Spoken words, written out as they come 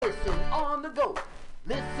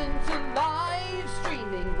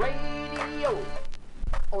MutinyRadio.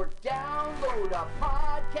 Or download a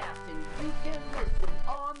podcast and you can listen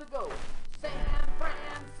on the go. San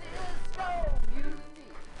Francisco Mutiny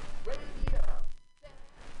Radio.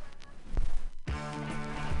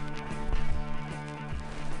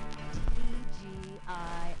 TGIF@OMG.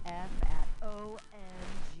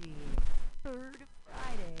 Third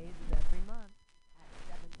Fridays of every month at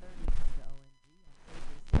 7:30. Come to OMG and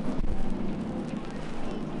save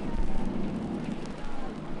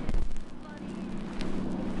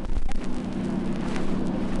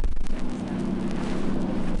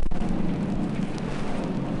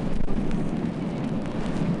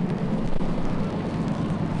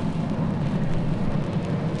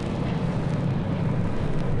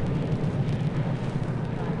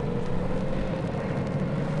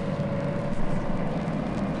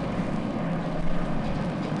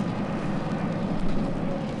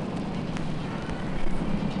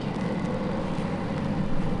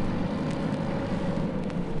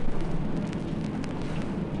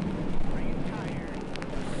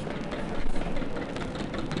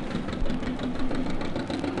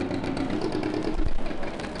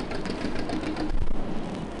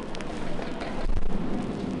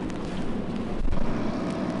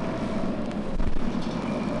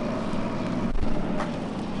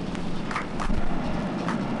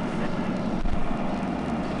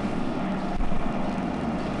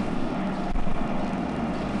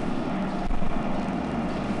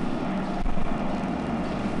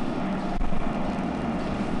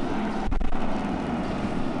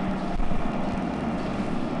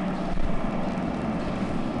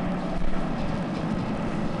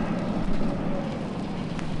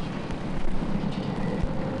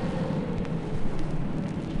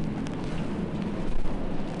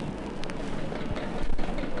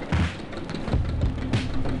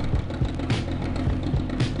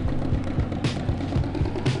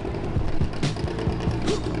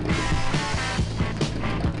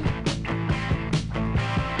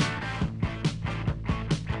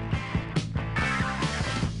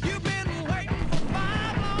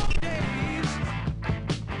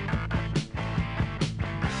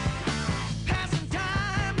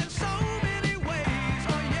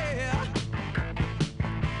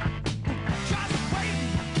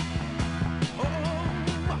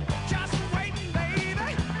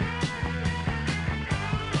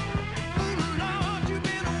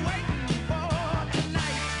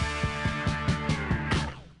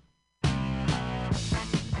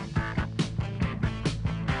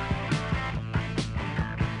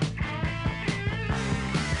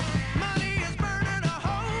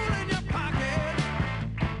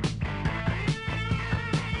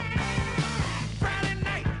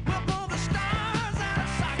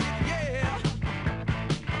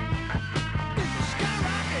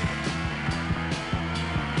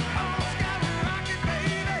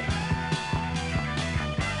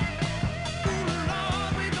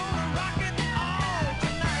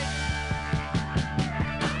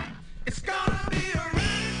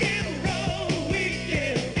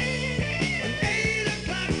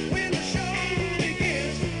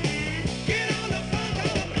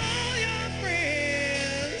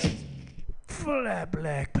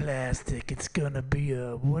FlatBlackPlastic. It's gonna be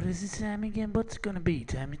a... What is it, Tammy, again? What's it gonna be,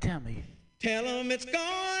 Tammy? Tell me. Tell 'em it's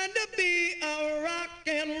going to be a rock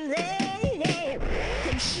and roll.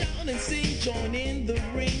 Come shout and sing, join in the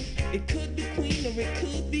ring. It could be queen or it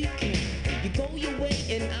could be king. You go your way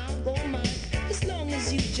and I'll go mine. As long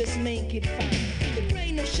as you just make it fine. The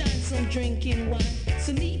rain or shine, some drinking wine.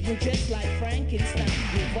 Some even dressed like Frankenstein.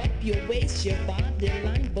 Give up your waist, your body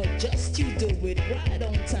line. But just you do it right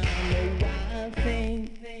on time. A wild thing.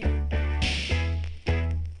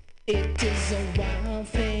 It is a wild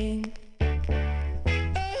thing.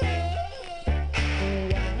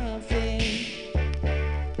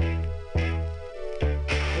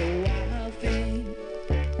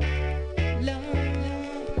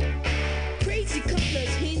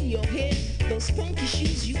 Funky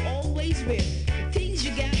shoes you always wear, things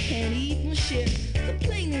you got can't even share,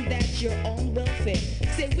 complaining that you're on welfare.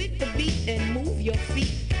 Stay with the beat and move your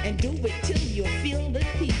feet and do it till you feel the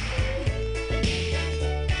heat.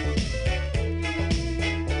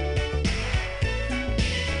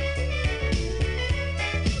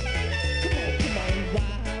 Come on,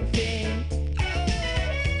 wild thing.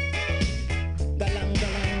 Galang,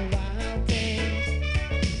 galang, wild thing.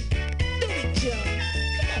 Do it, John.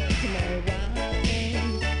 Come on, wild.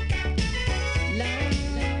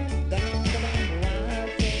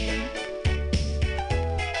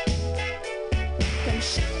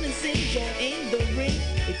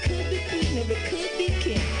 It could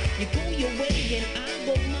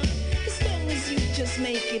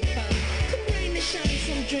make it fun. Come rain or shine,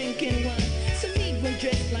 some drinking wine. Some Negro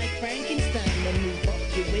dressed like Frankenstein. Then move up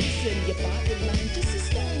your waist and your body line. Just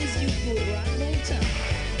as long as you go right on time.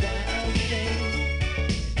 Wild thing.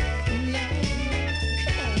 Love.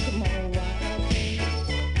 Come on, wild thing.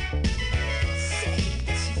 Say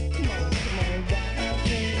it. Come on, wild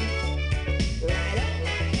thing. Right on.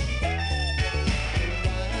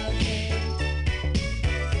 Wild thing.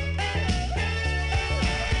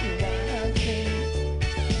 Wild thing.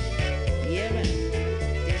 Yeah, right.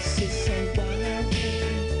 This is so wild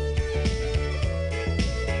thing.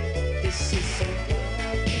 This is so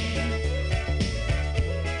wild thing.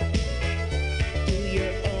 Do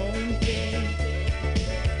your own thing.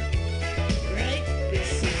 Right?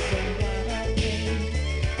 This is so wild thing.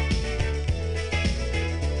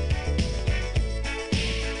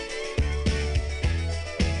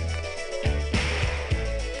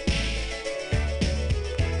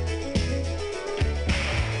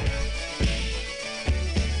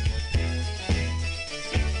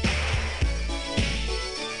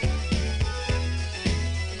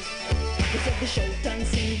 Cause at the show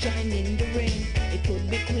dancing, join in the ring. It could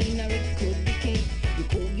be queen or it could be king. You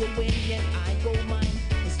go your way and I go mine.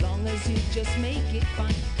 As long as you just make it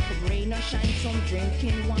fine. Come rain or shine, some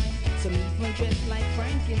drinking wine. Some even dressed like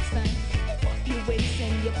Frankenstein. Move up your waist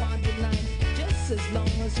and your body line. Just as long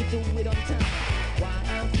as you do it on time.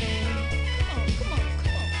 Wild thing. Come on, come on,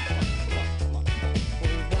 come on, come on, come on, come on.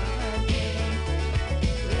 Oh, wild thing.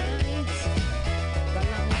 Right.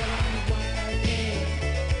 Galang, galang, wild thing.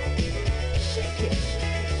 Shake it.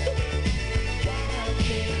 Wild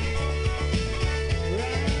thing.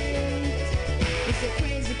 Right. It's the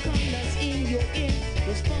crazy colors in your ear.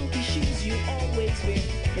 Those funky shoes you always wear.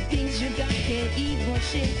 The things you got can't even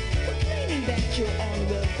share. Complaining that you're on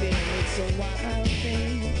welfare. It's a wild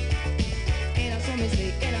thing. And I saw me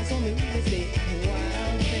say, and I saw me really say,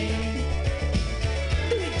 wild thing.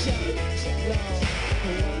 Do it, John. Long.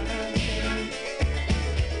 Wild thing.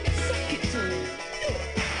 Suck it to me. Do it.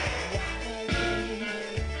 Wild thing.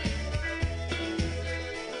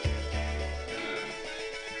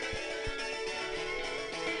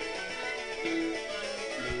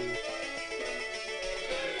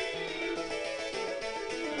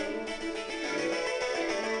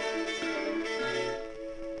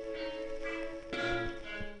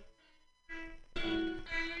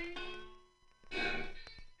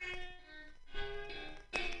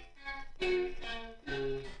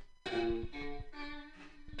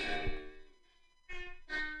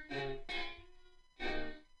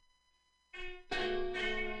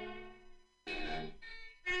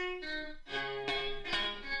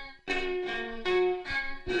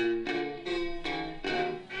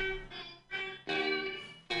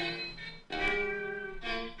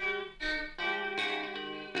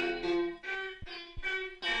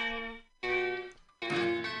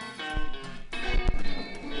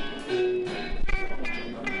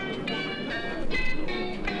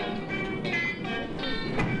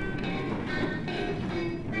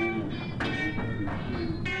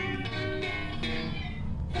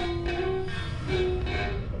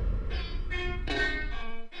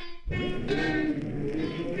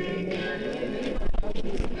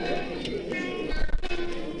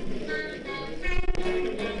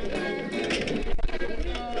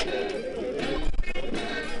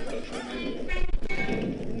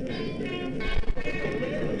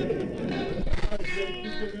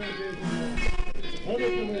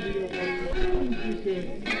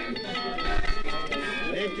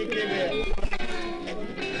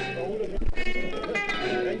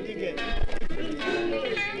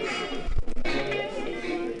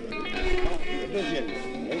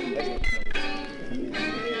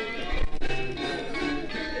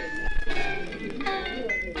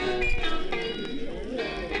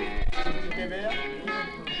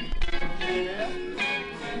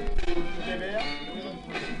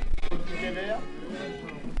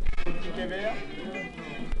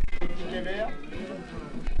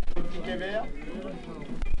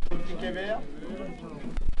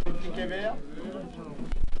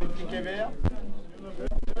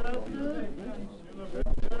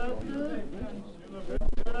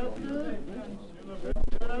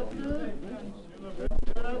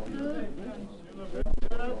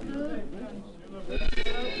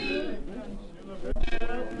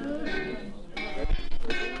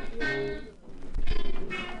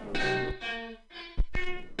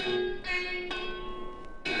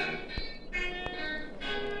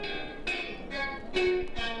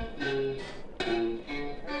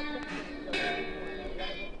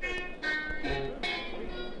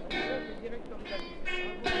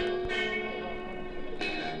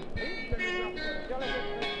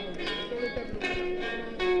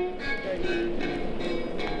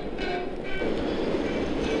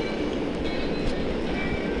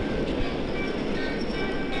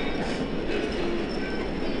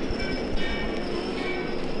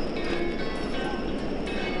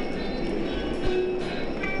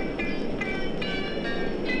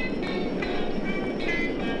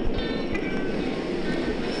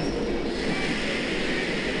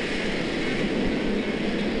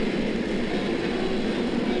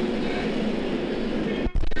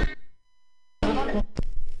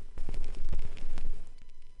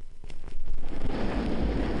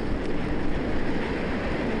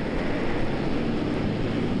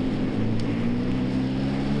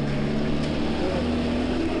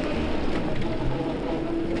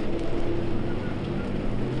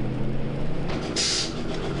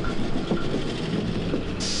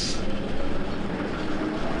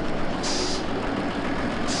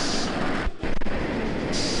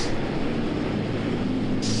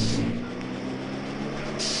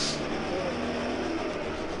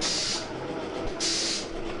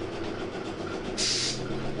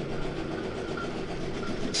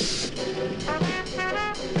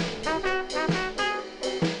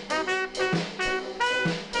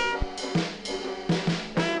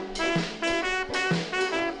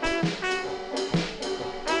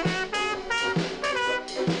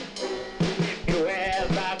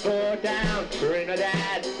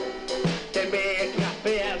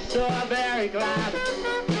 glad.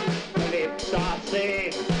 Lips are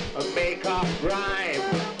sing, make up rhyme.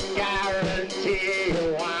 Guarantee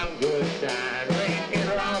you one good time. Drinking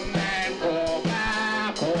rum and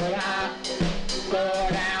Coca-Cola. Go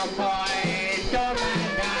down point to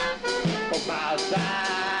Manda. Mother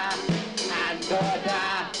and daughter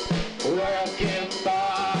working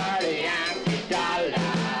for the Yankee dollar.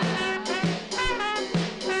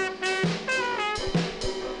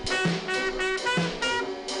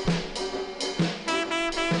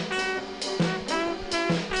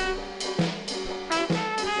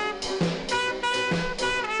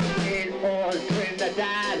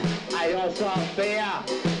 Trinidad, I also fear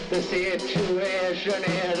the situation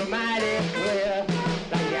is mighty clear.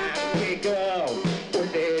 The Yankee girl who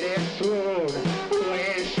did it swoon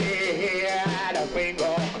when she heard a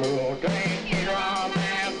bingo crew drinking rum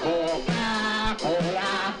and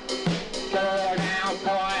Coca-Cola. Go down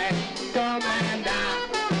point to Manda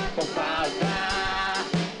for father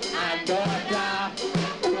and daughter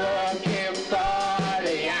working for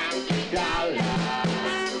the Yankee dollar.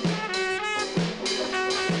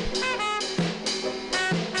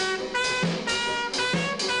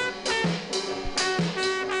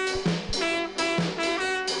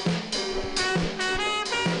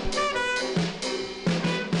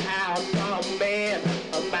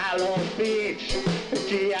 Beach,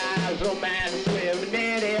 GI's romance with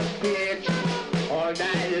native pitch. All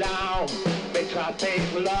night long, me traffic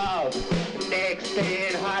love. Next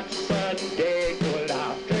day, hot Sunday, to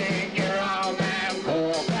love. Drinking rum and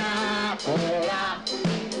Coca-Cola.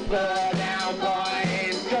 Go down,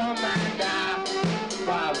 boys, to Manda.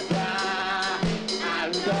 Father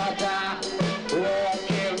and daughter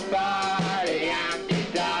working for the Yankee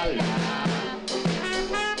dollar.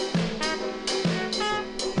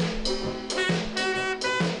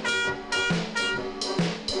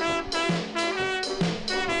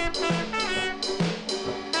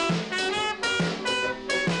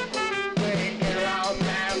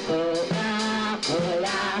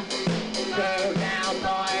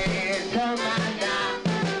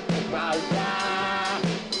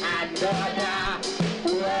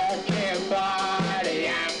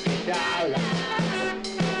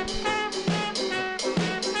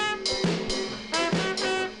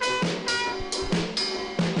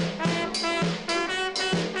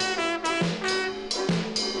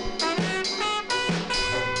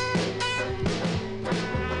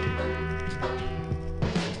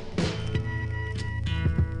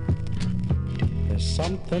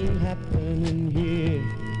 Something happening here.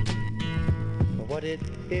 What it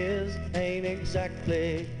is ain't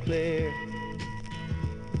exactly clear.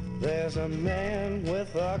 There's a man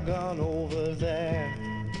with a gun over there,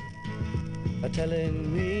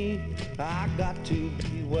 telling me I got to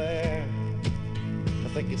beware. I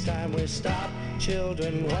think it's time we stop.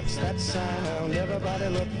 Children, what's that sound? Everybody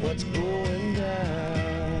look what's going down.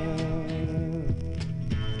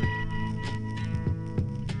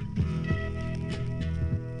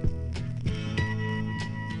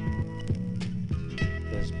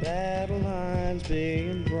 Battle lines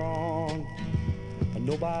being drawn.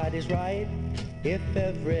 Nobody's right if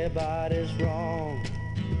everybody's wrong.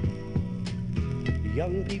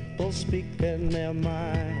 Young people speaking their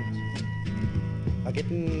minds are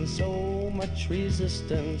getting so much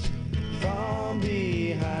resistance from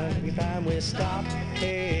behind. Every time we stop,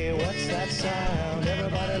 hey, what's that sound?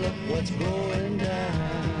 Everybody look what's going down.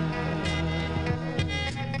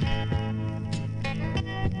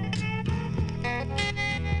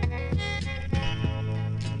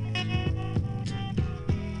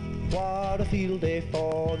 What a field day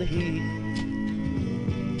for the heat.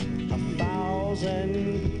 1,000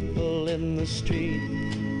 people in the street,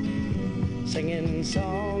 singing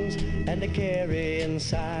songs and carrying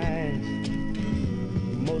signs.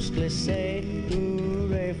 Mostly say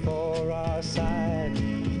hooray for our side.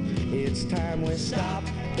 It's time we stop.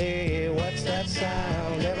 Hey, what's that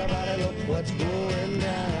sound? Everybody look what's going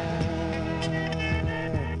down.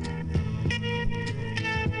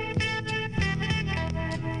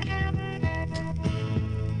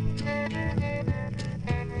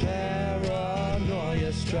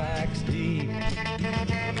 Strikes deep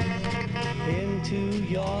into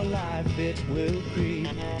your life, it will creep.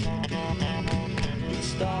 It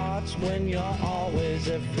starts when you're always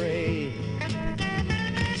afraid.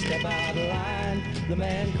 Step out of line, the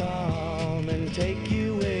man come and take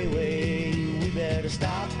you away. We better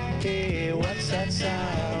stop. Hey, what's that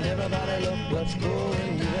sound? Everybody look what's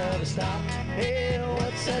going. We better stop. Hey,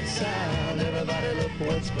 what's that sound? Everybody look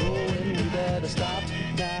what's going. We better stop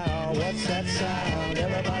now. What's that sound?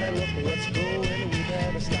 Everybody look what's going. We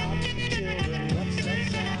better stop. Children, what's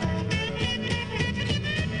that sound?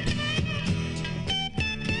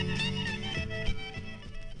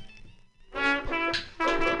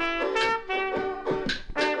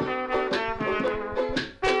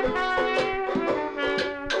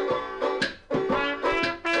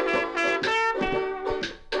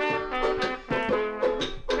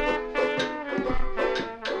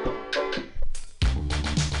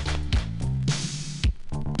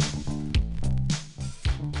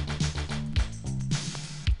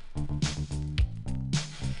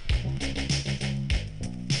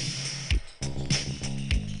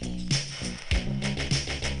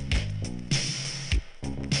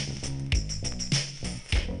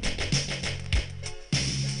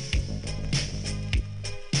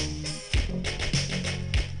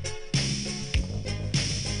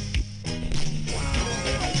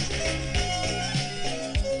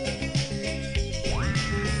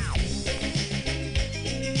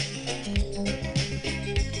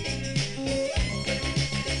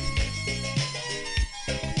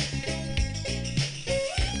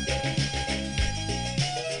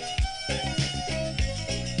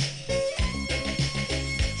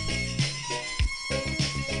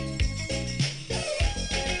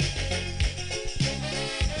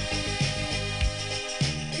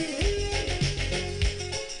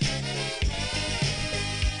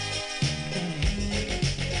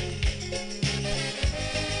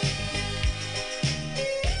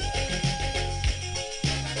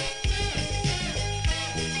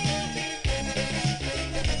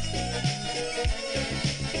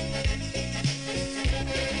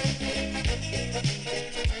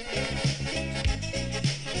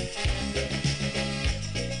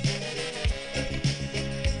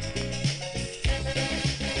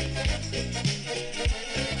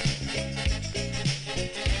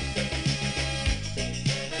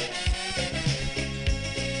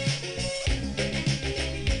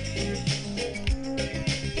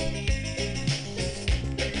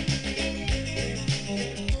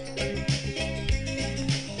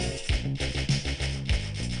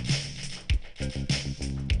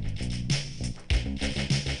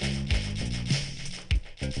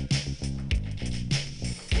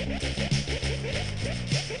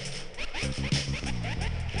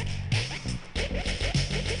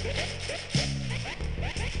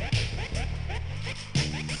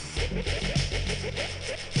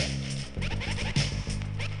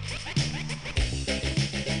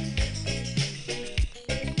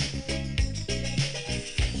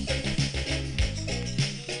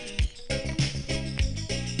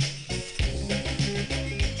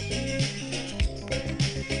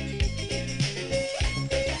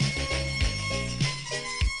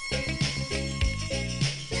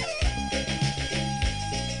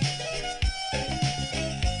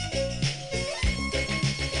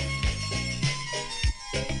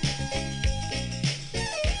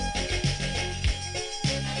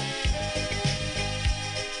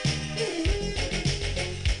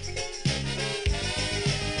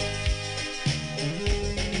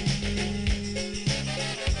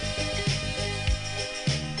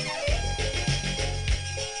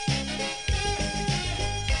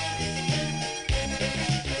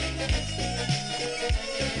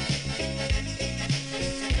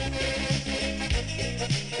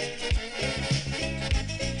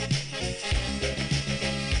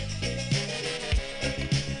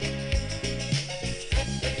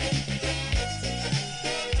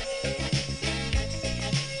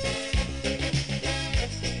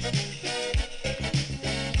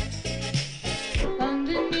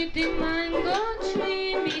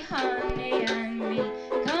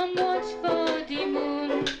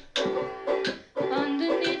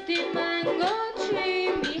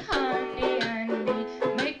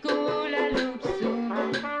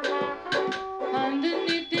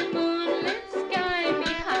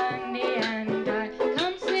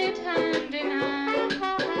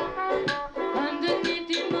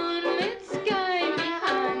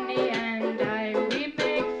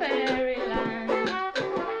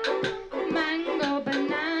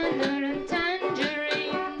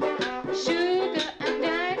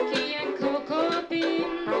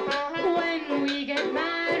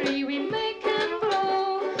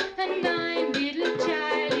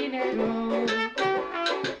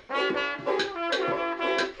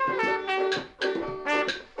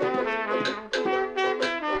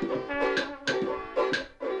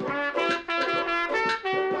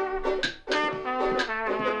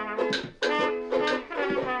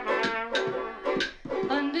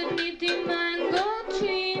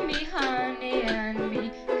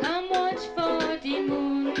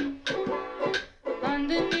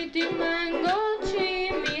 Underneath the mango tree,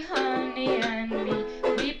 me honey and me,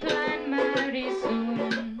 we plant very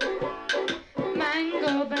soon.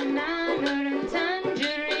 Mango, banana and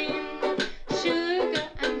tangerine, sugar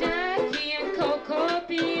and ackee and cocoa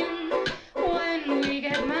bean. When we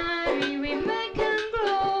get married, we make 'em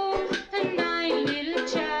grow, a nine little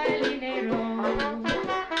child in a row.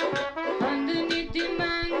 Underneath the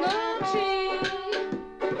mango tree,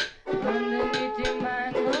 underneath the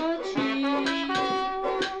mango tree,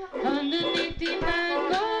 underneath the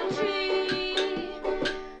mango tree,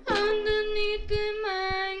 underneath the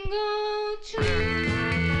mango tree.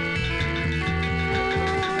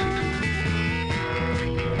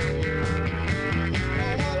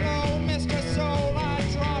 Hello, Mr. Soul, I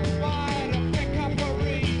dropped by to pick up a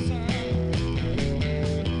reason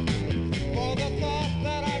for the thought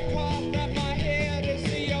that I caught that my head is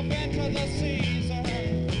the event of the season.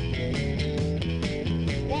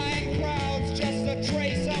 Why in crowds just a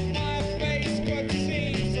trace of my face could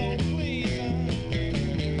seem so pleasing.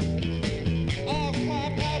 I'll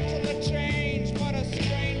cop out to the change, but a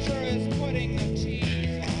stranger is putting the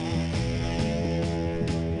cheese on.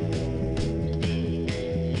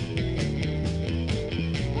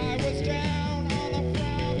 I was down on the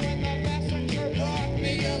ground when the messenger brought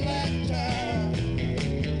me a letter.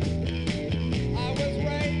 I was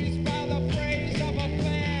raised by the praise of a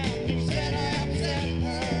fan who said I upset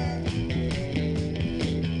her.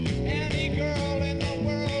 Any girl in the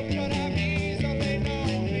world could have easily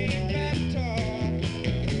known me better.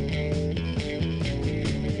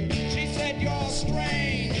 She said, "You're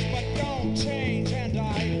strange, but don't change," and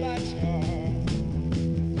I let her.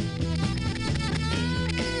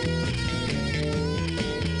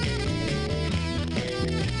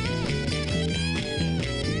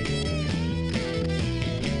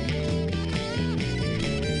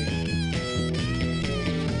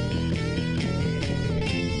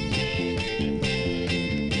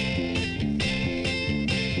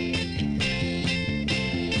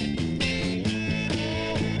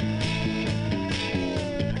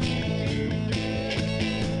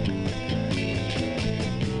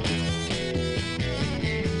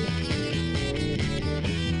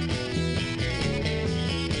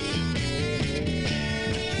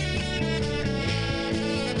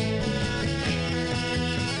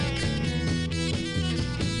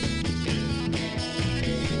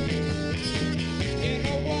 In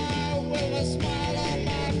a while, will the smile on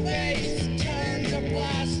my face turn to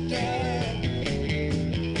plaster?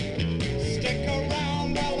 Stick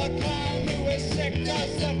around while the clown who is sick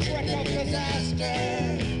does the trick of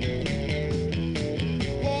disaster.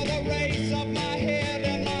 For the race of my head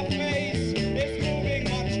and my face is moving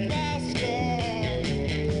much faster.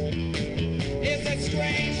 Is it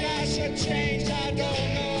strange I should change? I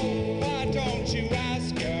don't know. Why don't you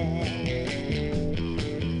ask her?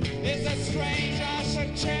 Is it strange I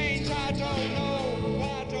should change? I don't know.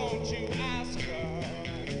 Why don't you ask her?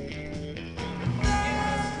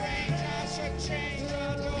 Is it strange I should change?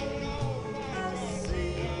 I don't know. Why don't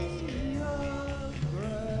you ask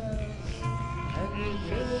her?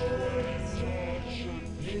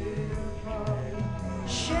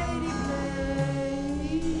 Shady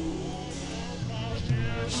place,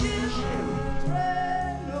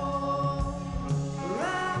 children all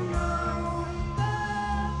around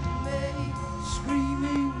about me,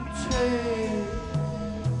 screaming, "Take,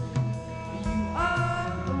 you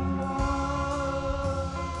are the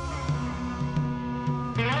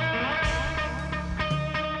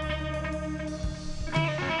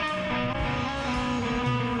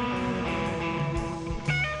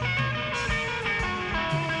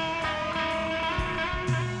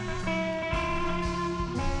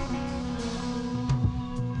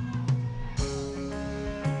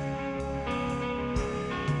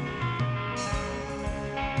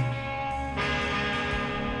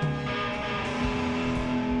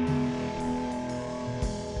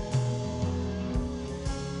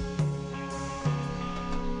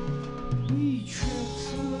We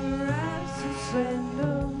tripped her as the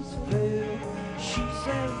sandals fell. She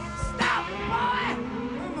said, "Stop, boy!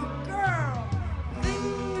 I'm a girl.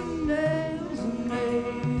 Fingernails are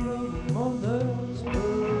made of mother's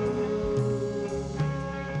pearl."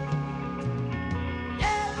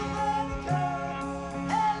 Yellow girl,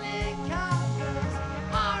 helicopters,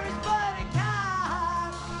 orange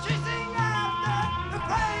buttercup, chasing after the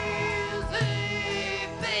crazy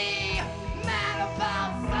bee, mad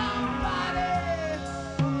about somebody.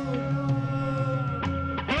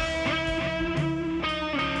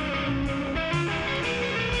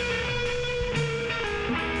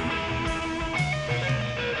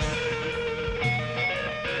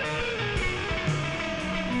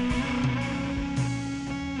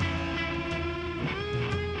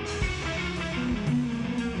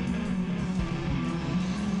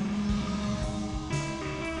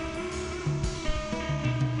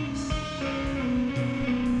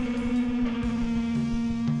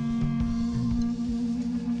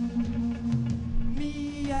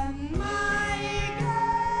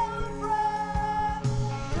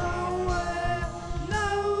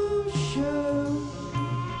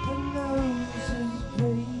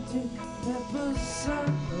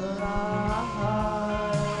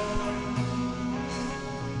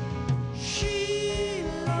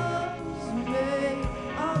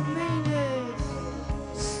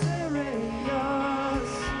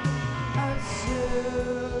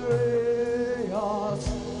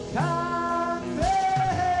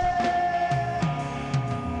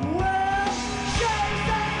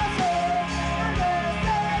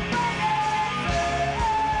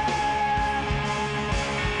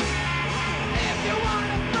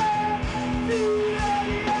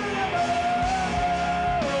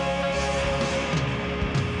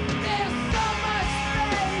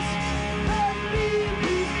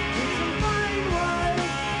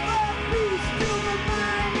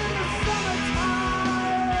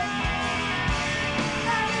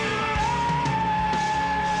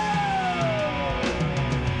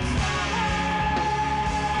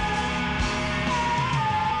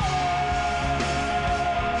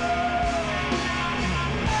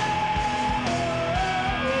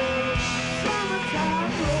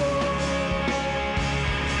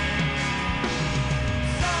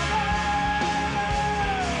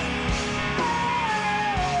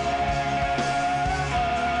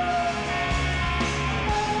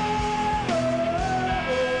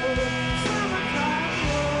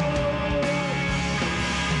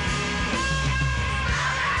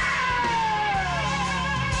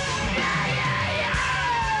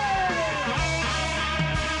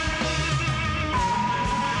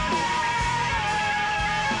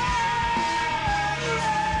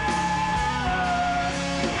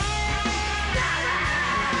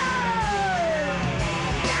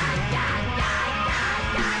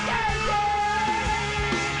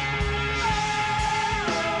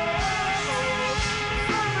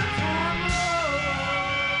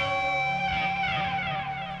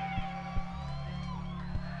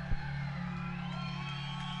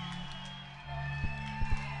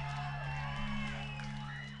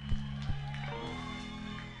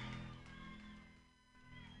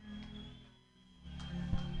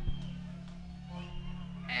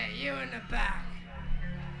 Hey, you in the back.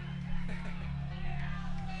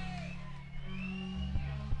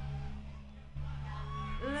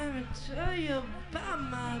 Let me tell you about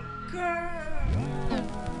my girl.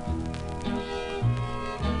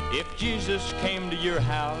 If Jesus came to your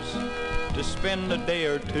house to spend a day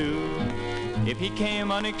or two, if he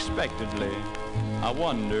came unexpectedly, I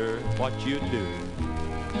wonder what you'd do.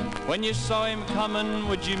 When you saw him coming,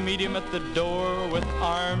 would you meet him at the door with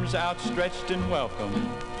arms outstretched in welcome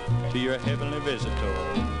to your heavenly visitor?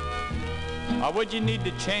 Or would you need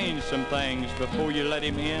to change some things before you let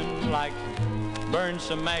him in, like burn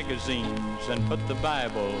some magazines and put the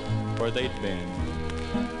Bible where they'd been?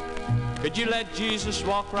 Could you let Jesus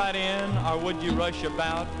walk right in, or would you rush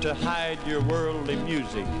about to hide your worldly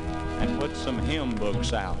music and put some hymn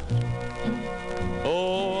books out?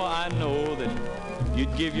 Oh, I know that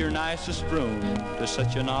you'd give your nicest room to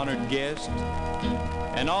such an honored guest,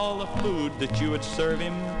 and all the food that you would serve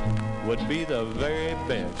him would be the very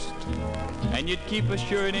best. And you'd keep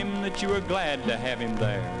assuring him that you were glad to have him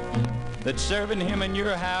there, that serving him in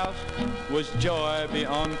your house was joy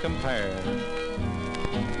beyond compare.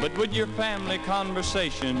 But would your family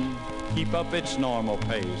conversation keep up its normal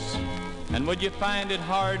pace? And would you find it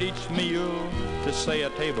hard each meal to say a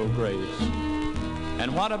table grace?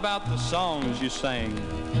 And what about the songs you sang,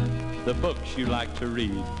 the books you like to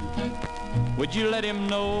read? Would you let him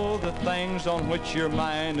know the things on which your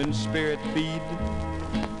mind and spirit feed?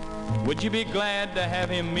 Would you be glad to have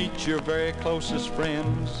him meet your very closest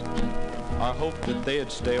friends, or hope that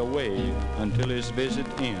they'd stay away until his visit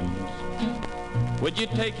ends? Would you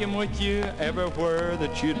take him with you everywhere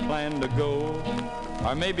that you'd plan to go,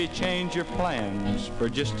 or maybe change your plans for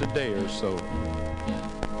just a day or so?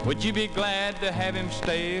 Would you be glad to have him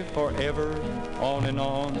stay forever, on and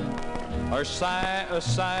on, or sigh a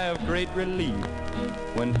sigh of great relief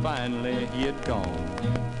when finally he had gone?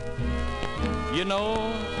 You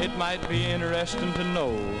know, it might be interesting to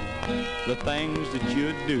know the things that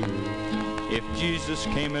you'd do if Jesus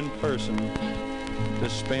came in person to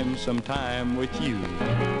spend some time with you.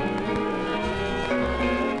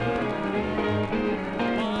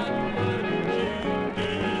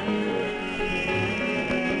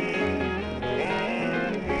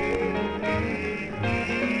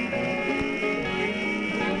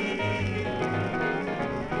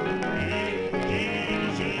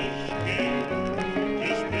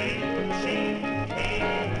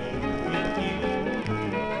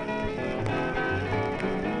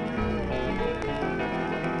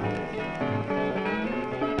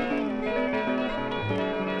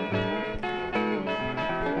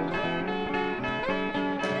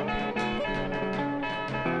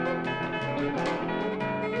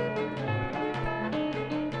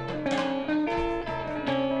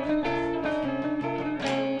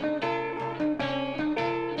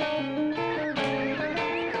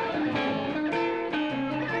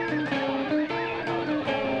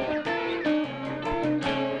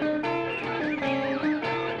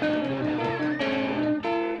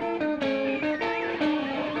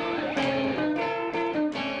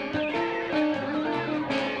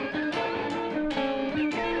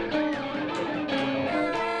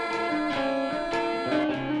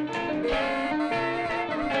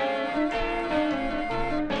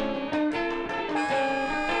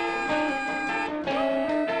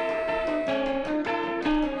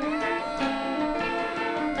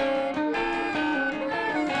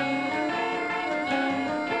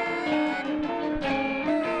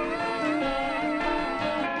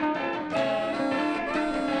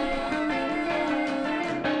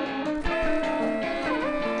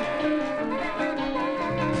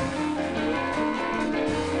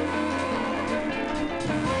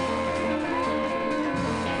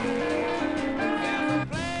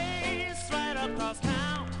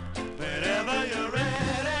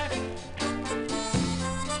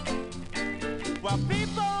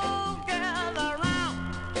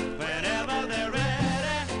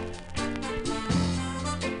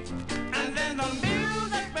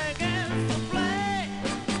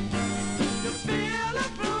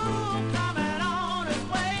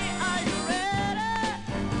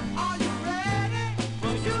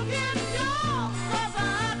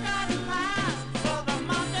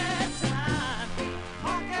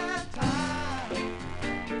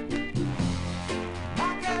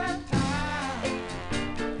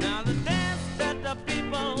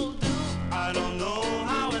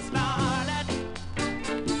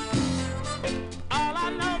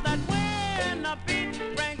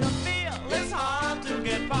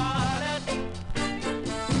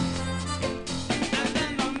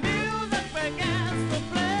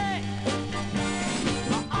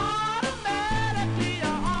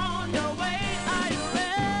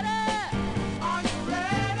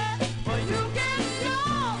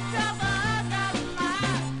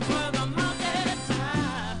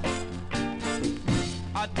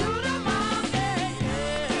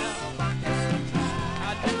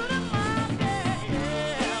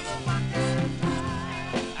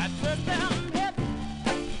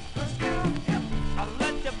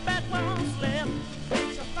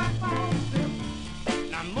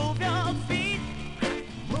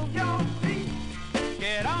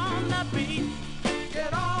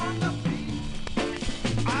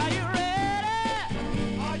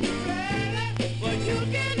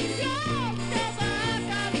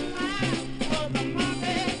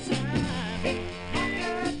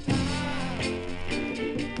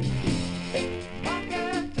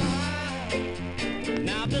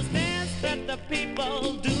 that the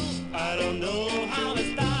people do. I don't know how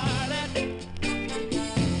it started.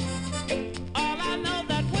 All I know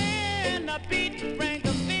that when the beat brings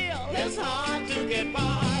the feel, it's hard to get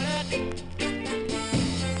parted.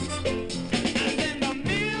 And then the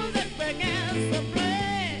music begins to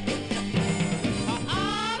play.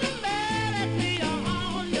 Automatically you're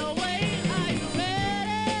on your way. Are you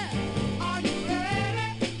ready? Are you ready?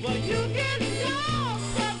 Well, you can go,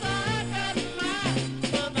 'cause I got mine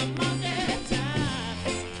for the monkey time.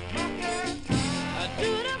 Monkey time.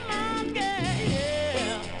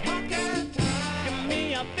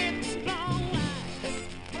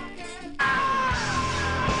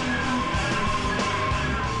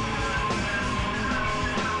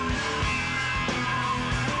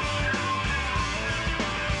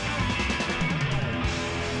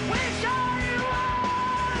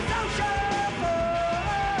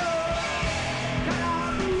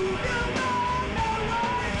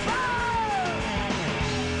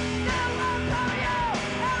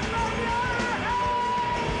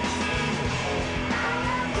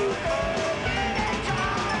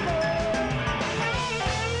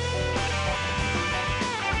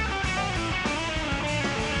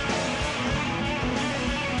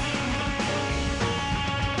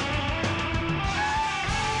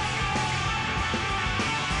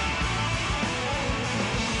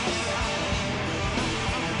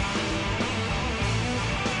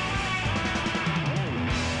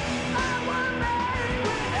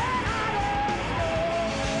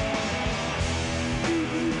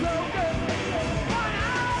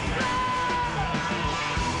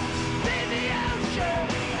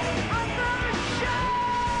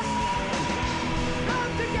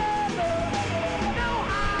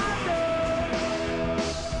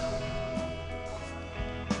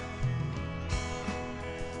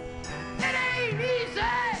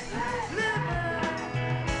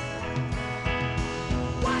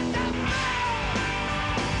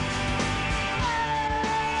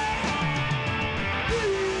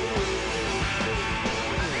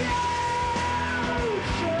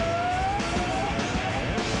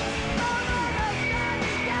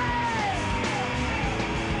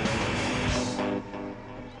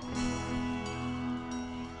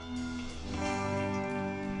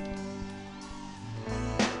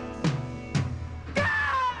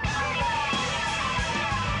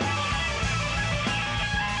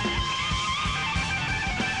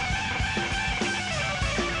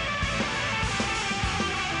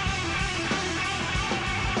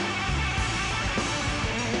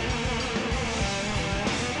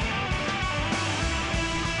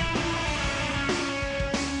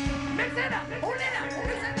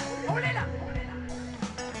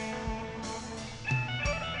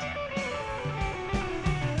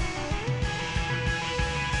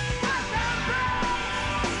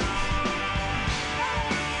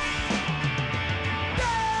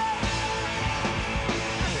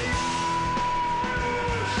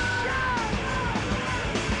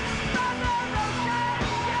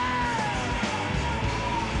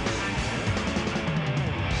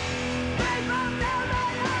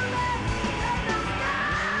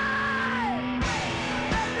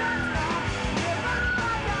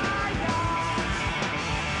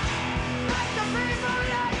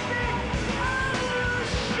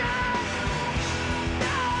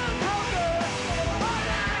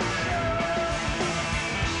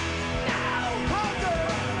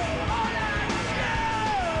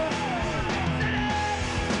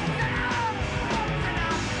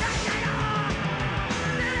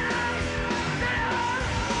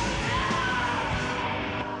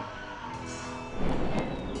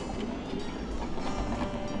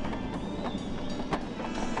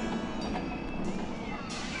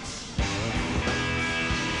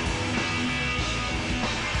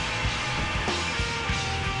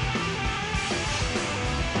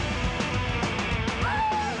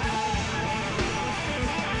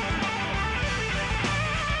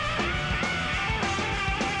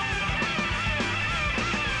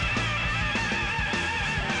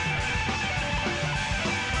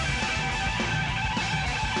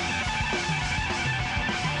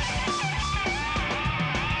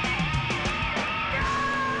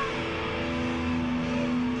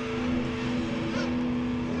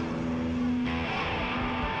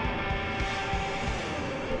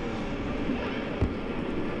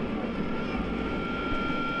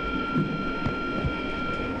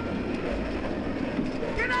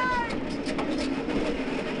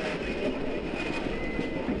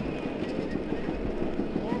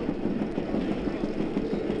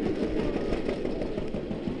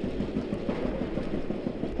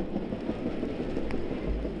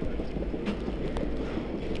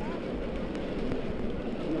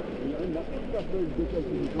 When you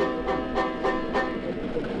can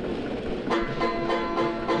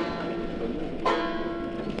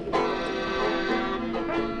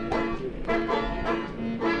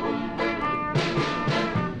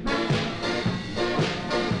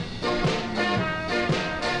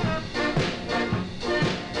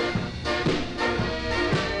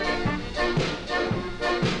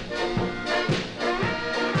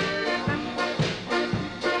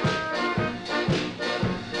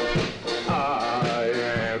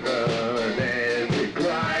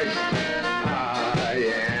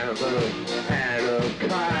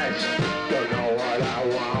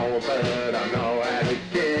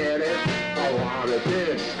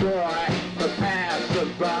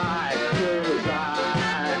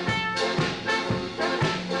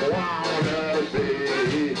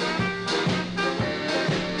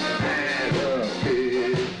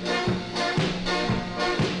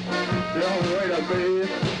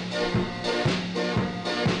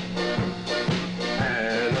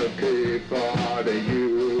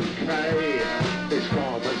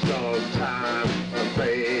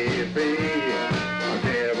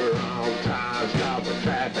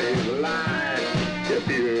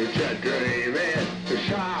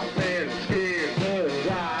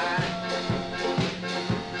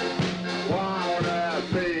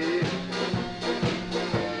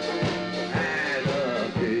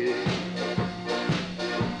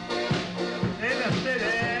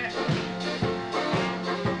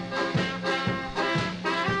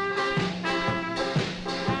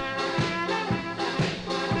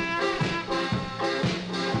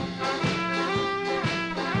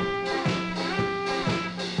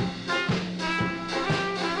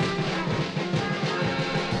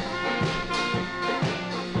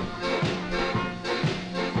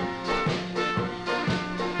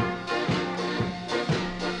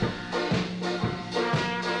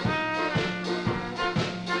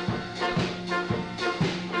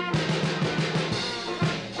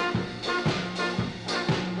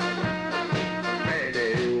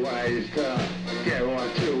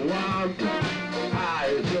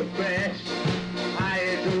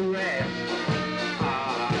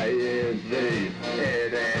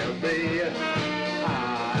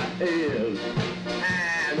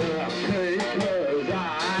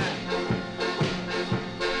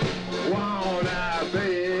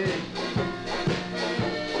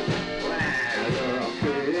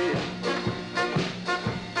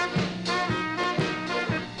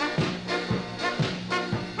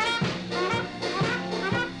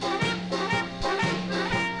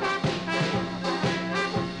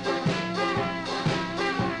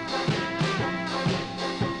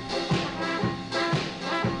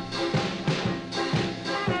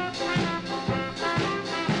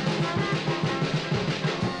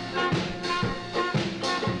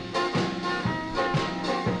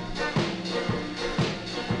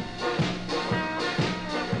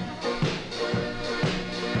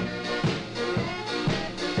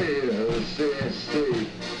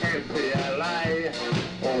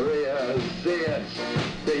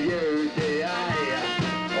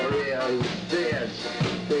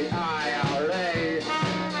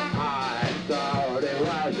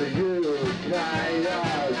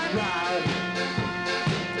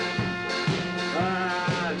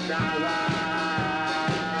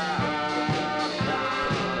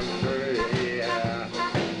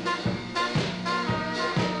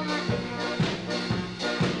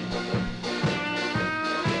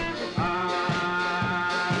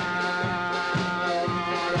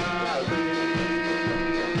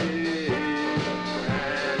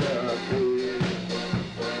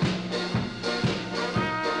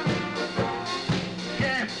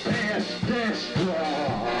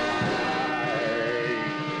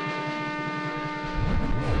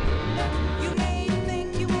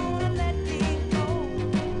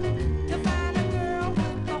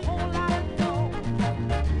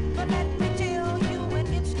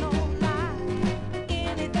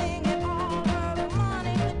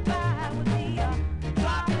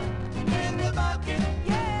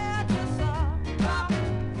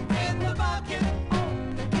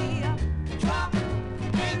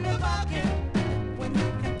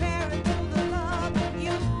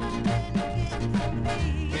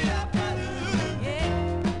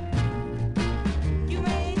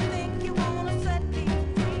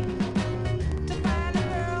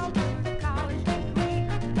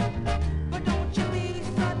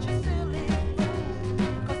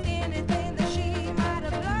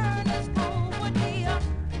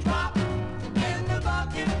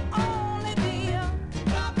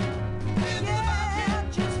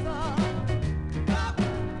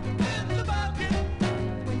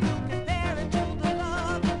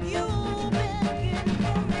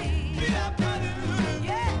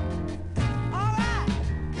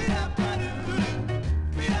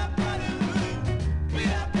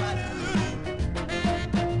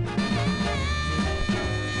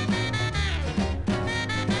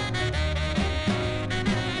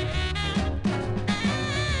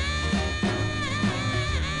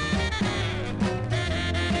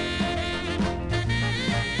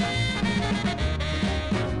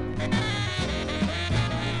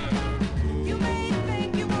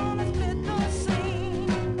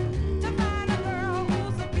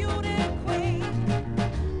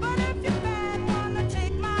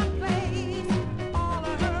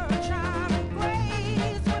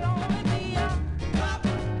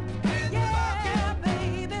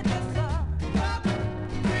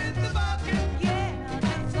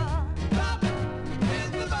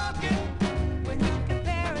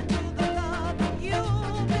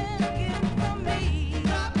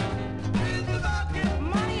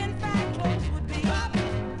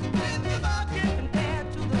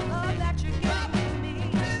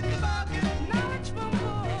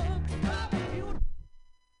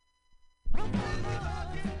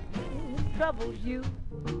troubles you.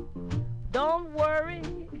 Don't worry,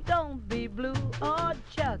 don't be blue, or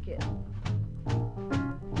chuck it.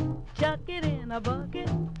 Chuck it in a bucket.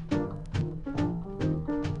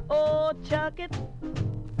 Oh, chuck it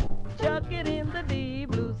in the deep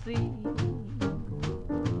blue sea.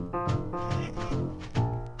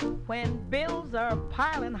 When bills are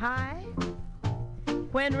piling high,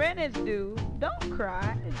 when rent is due, don't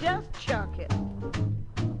cry, just chuck it.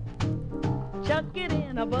 Chuck it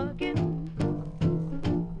in a bucket.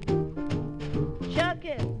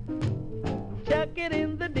 Chuck it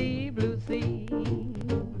in the deep blue sea.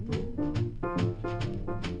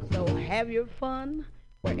 So have your fun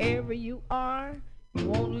wherever you are. You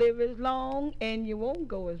won't live as long and you won't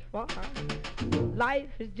go as far. Life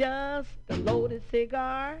is just a loaded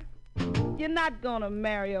cigar. You're not gonna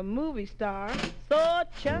marry a movie star. So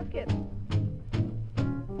chuck it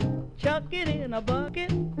in a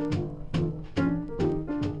bucket.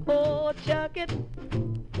 Oh, chuck it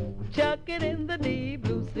in the deep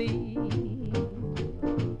blue sea.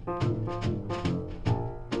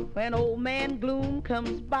 When old man gloom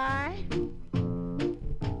comes by,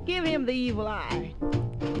 give him the evil eye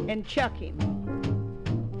and chuck him.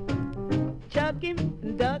 Chuck him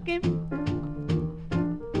and duck him.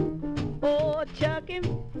 Oh, chuck him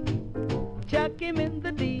in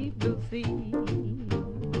the deep blue sea.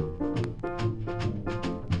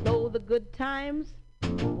 Though the good times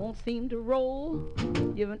won't seem to roll,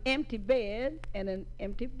 you've an empty bed and an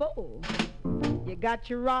empty bowl. You got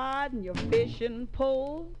your rod and your fishing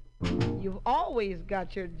pole. You've always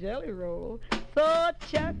got your jelly roll. So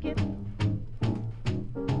chuck it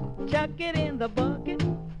in the bucket.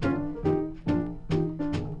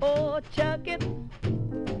 Oh, chuck it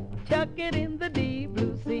in the deep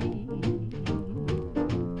blue sea.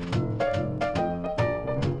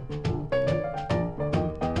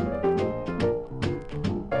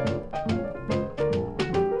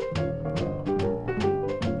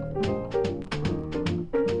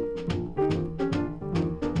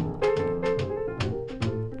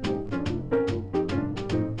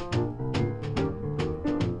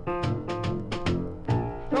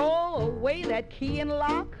 Throw away that key and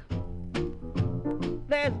lock.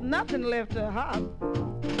 There's nothing left to hop,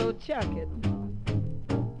 so chuck it.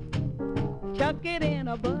 Chuck it in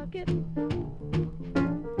a bucket.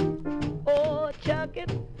 Oh, chuck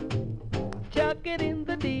it in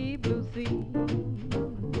the deep blue sea.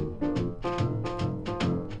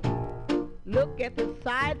 Look at the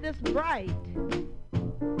side that's bright,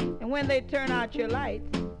 and when they turn out your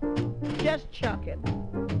lights, just chuck it.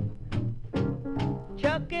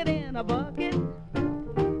 Chuck it in a bucket.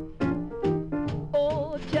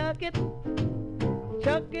 Oh, chuck it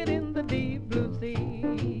in the deep blue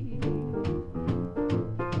sea.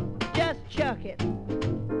 Just chuck it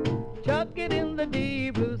in the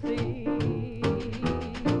deep blue sea.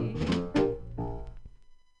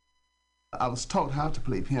 I was taught how to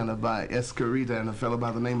play piano by Escarita and a fellow by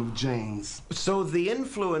the name of James. So the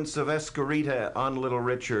influence of Escarita on Little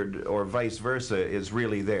Richard, or vice versa, is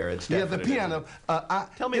really there. It's definite. Yeah, the piano.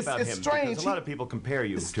 Tell me about him, strange. because a lot of people compare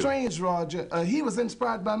you It's to. strange, Roger. He was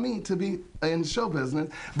inspired by me to be in show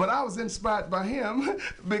business, but I was inspired by him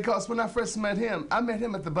because when I first met him, I met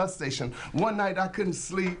him at the bus station. One night I couldn't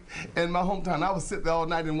sleep in my hometown. I would sit there all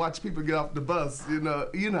night and watch people get off the bus. You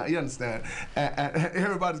understand. And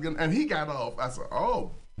everybody's gonna, and he got off. I said,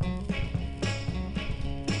 oh.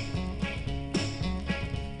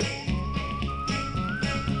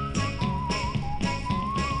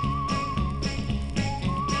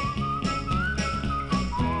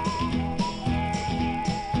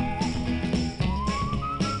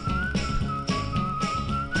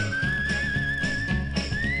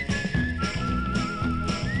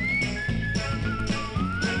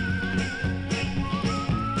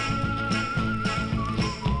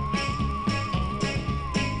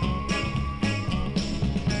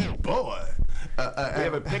 We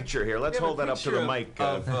have a picture here. Let's hold that up to the mic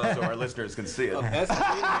so our listeners can see it. And you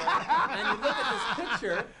look at this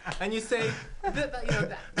picture and you say,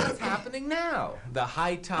 what's happening now? The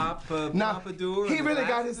high top pompadour. He really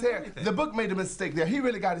got his hair. The book made a mistake there. He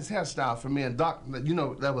really got his hairstyle from me, and Doc,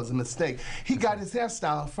 that was a mistake. He got his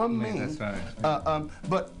hairstyle from me. That's right.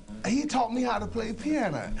 But he taught me how to play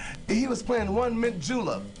piano. He was playing One Mint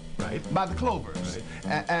Julep. Right. By the Clovers.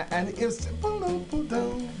 Right. And it was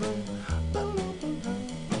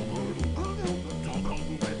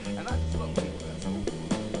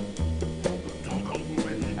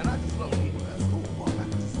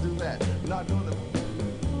not doing it.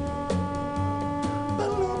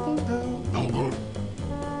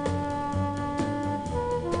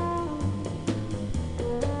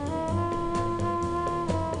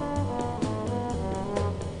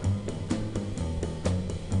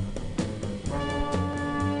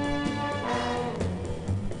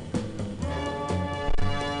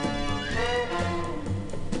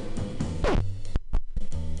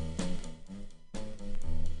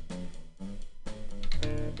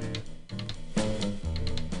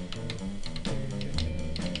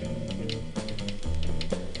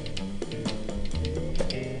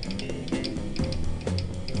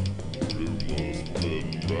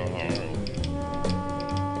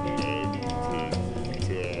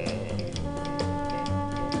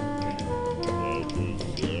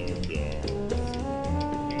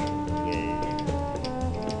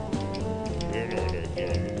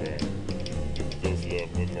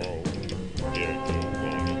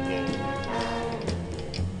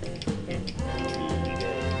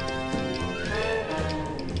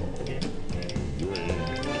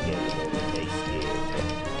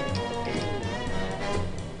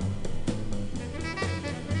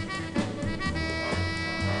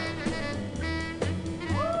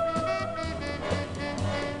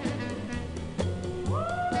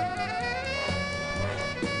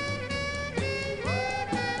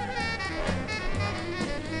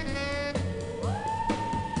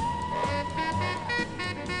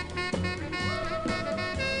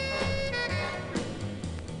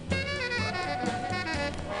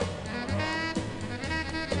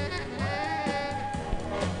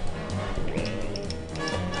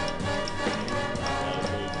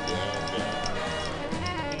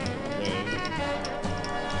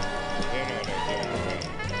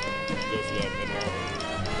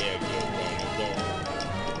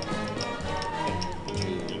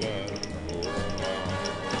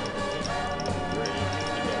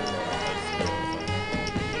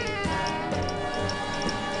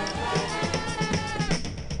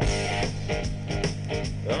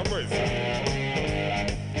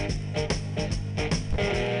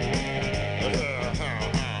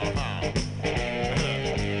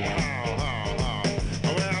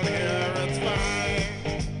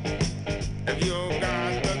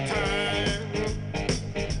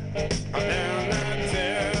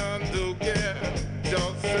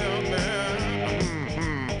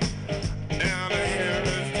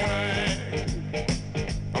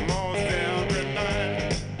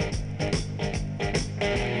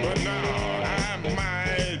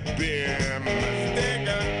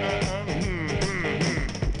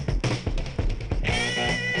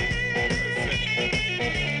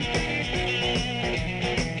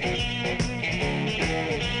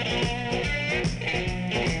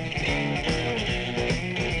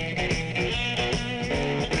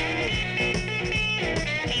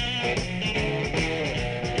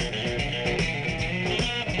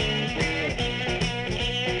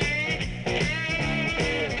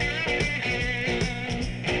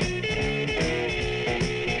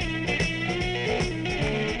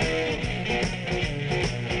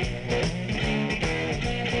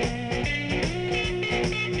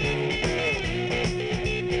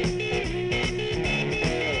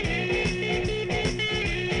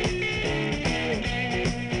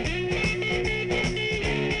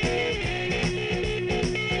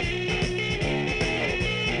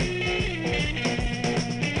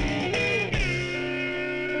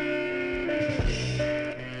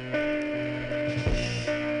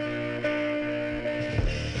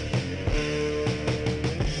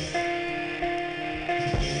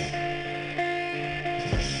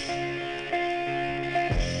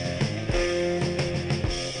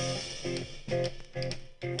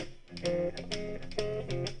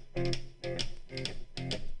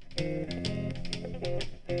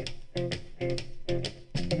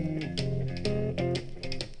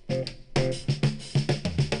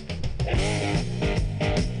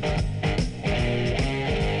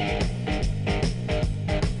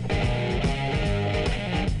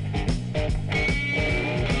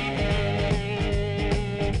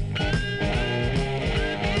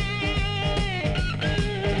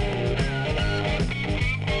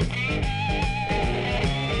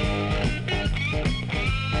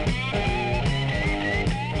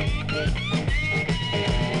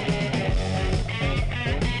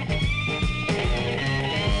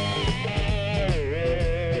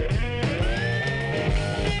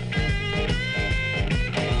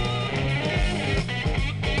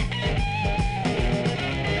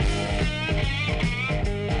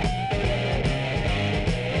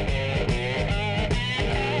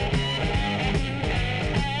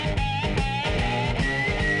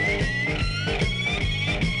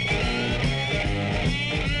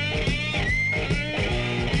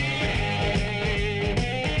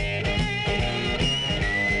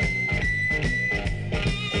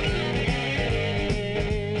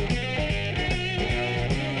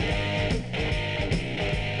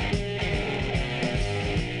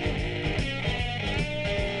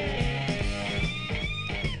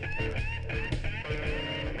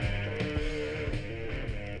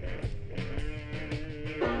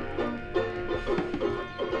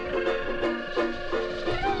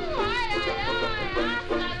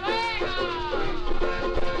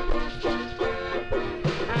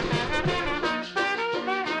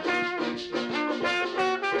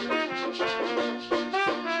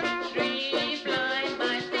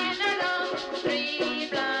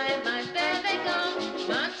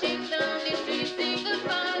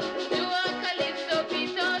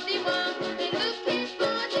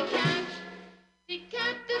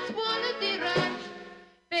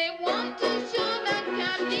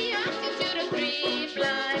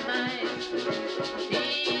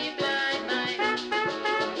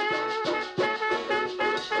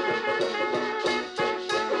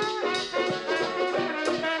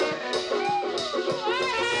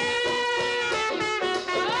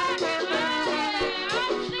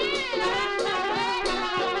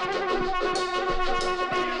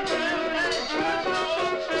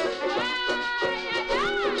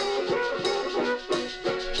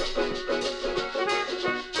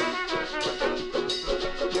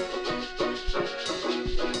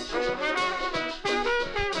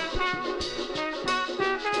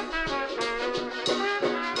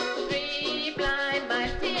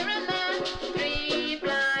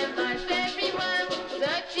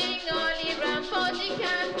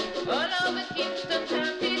 All over Kingston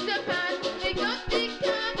town, Peter Pan, they got the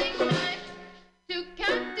carving knife to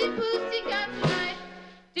cut the pussycat's life.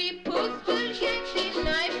 The puss will get the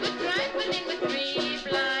knife, but rifling with 3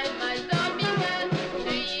 blind mice. All began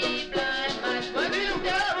 3 blind mice. What will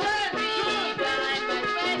go? 3 blind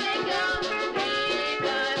mice. Where they go? 3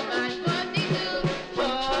 blind mice. What they do? 4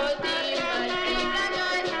 blind mice. 3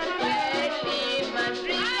 blind mice. Where live my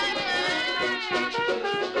 3 blind mice?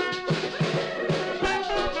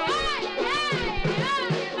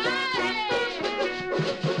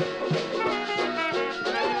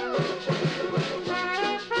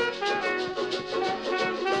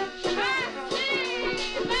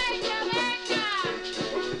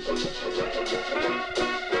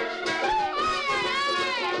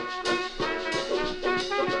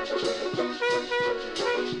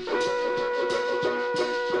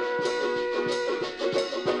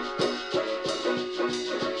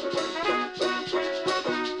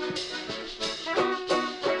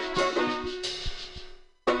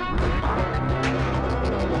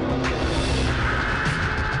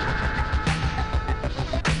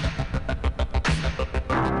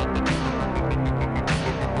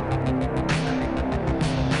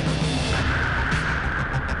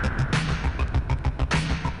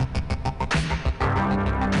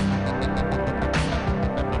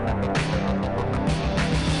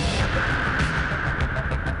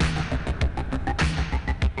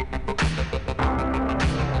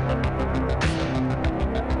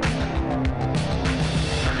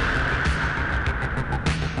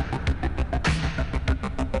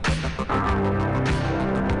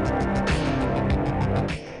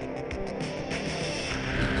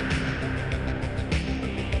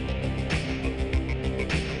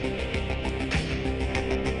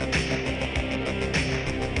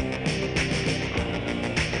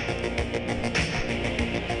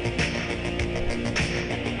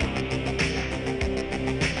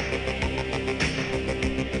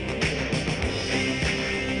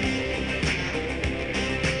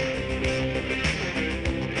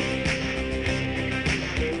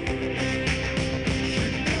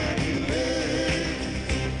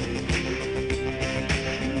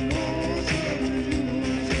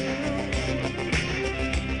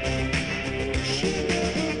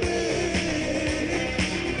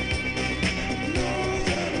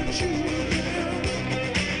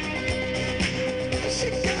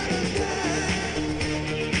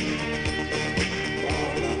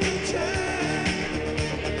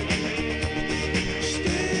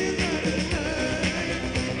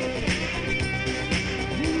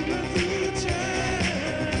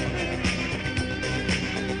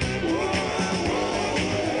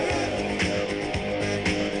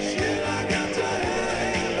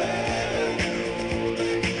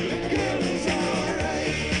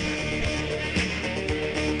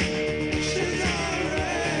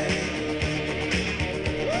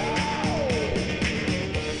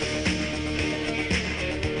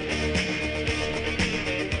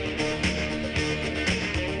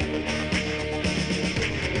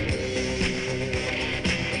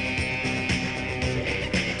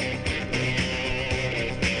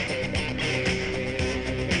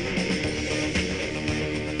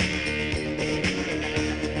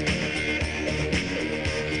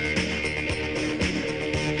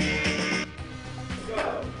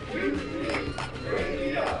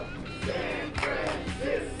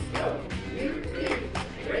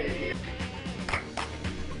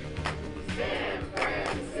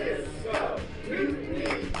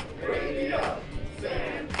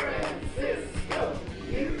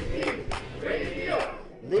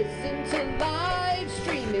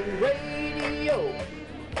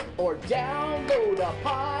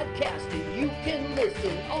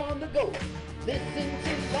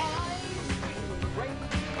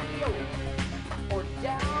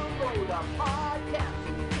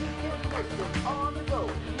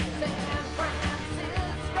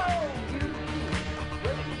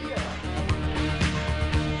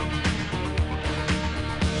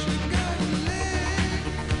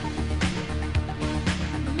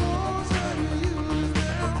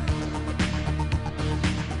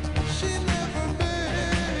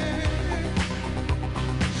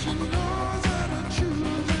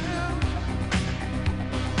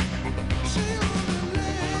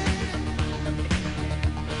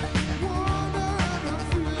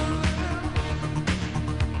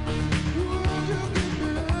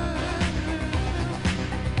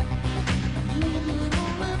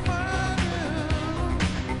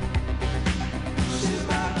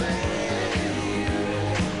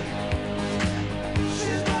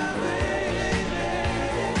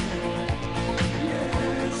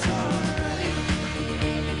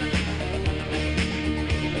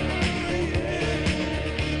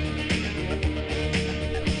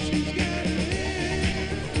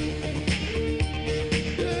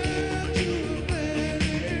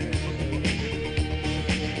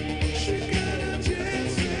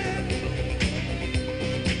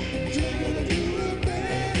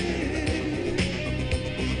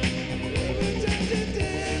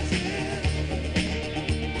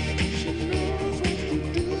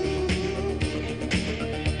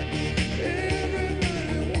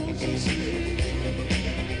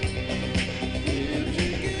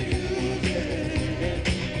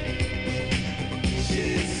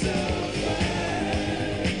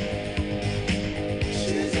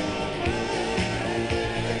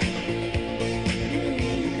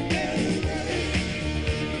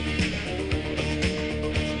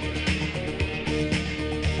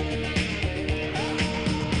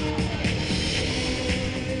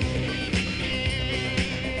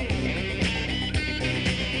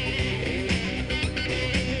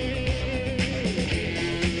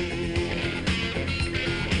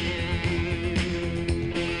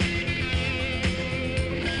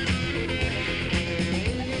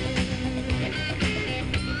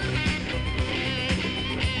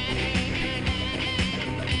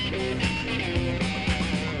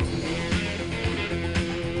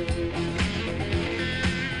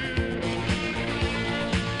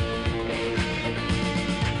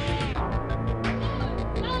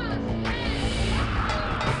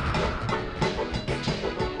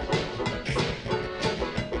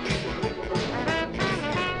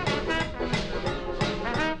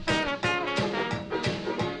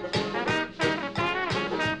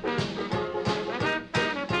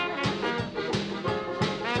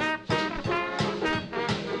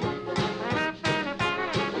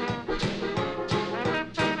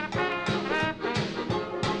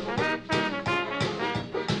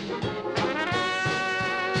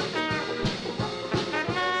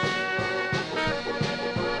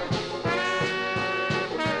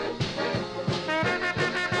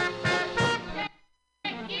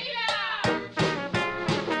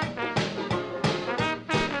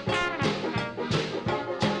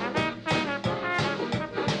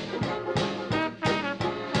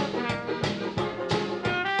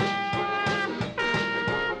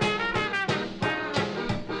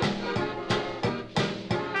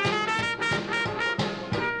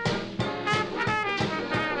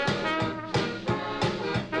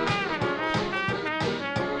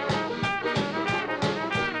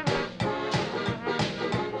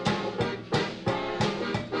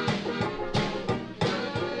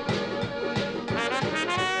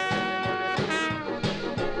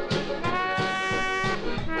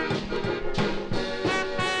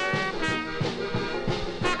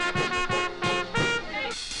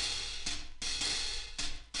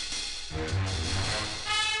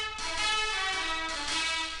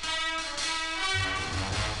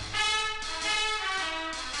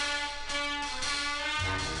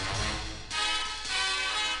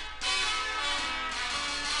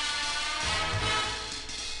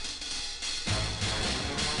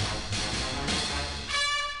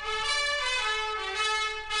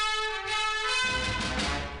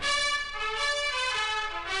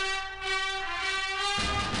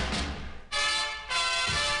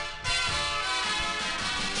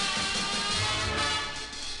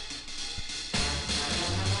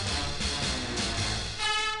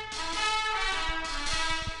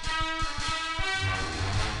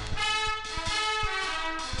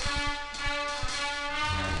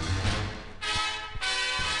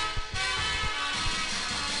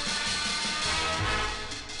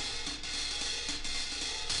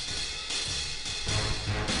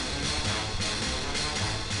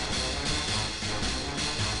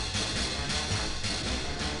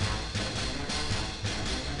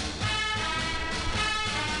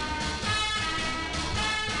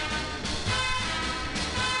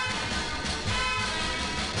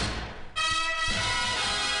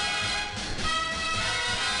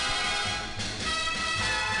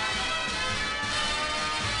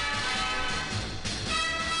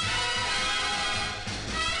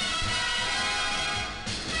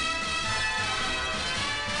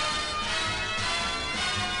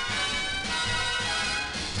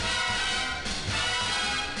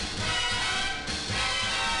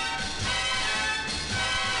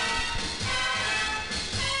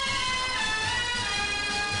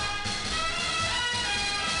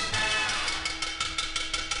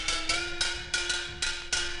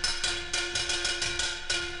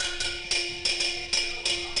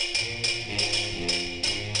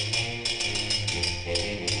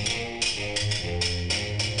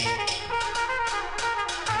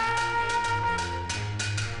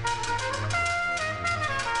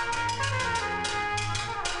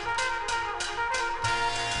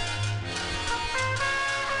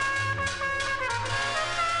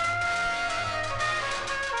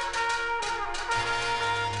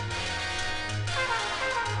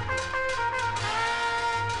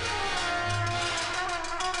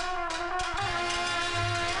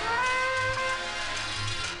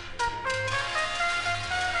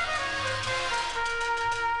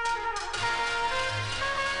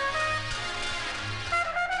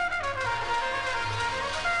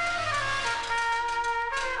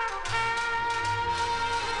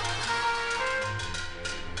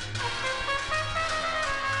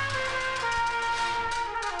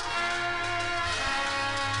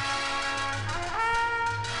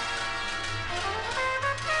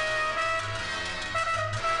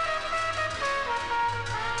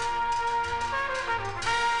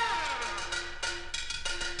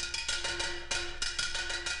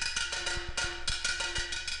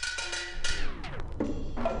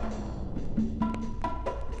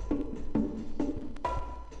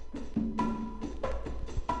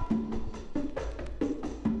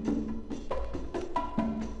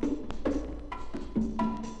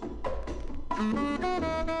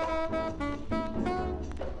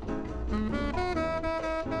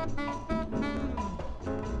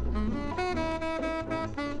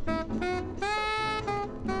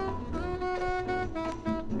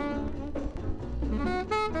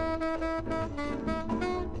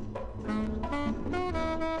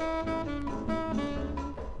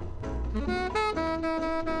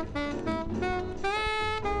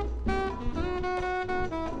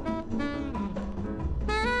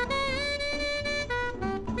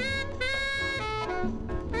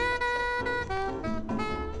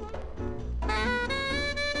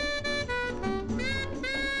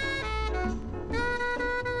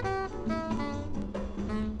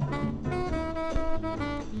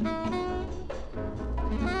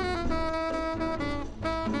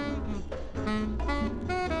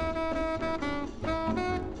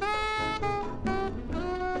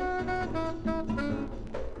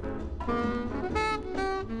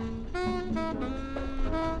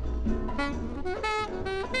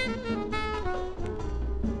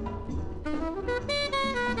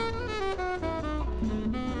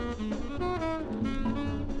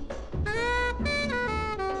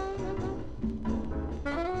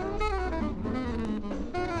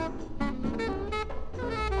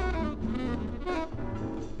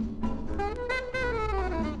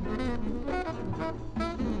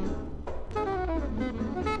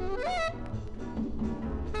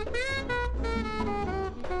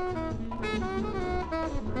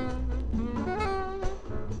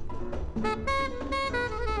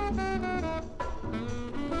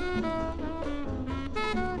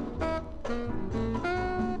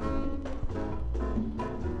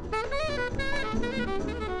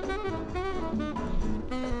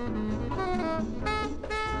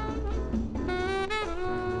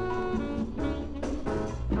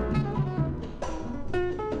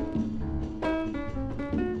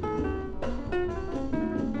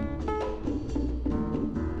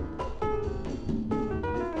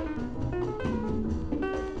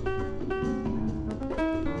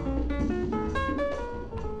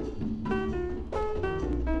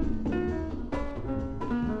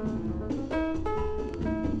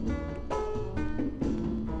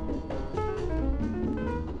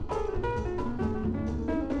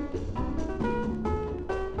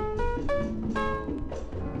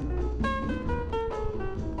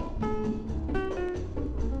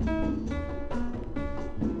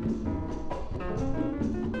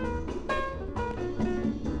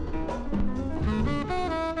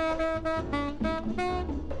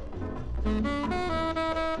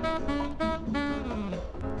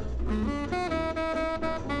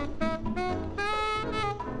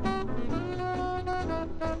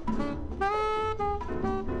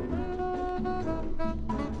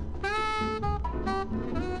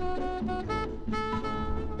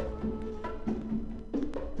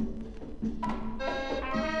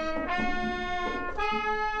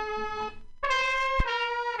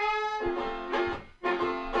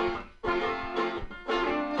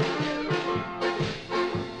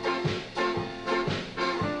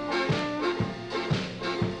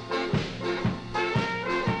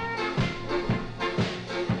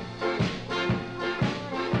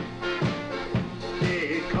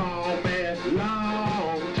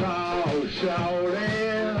 long, tall, short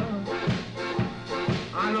hair.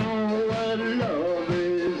 I know what love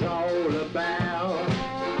is all about.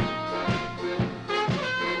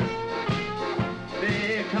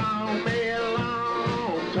 They call me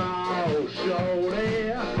long, tall, short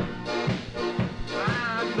hair.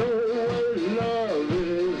 I know what love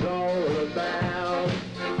is all about.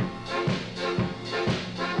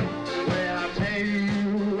 Well, I'll tell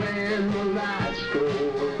you when the lights go,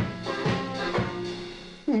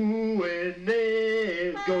 when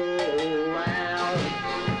they go out.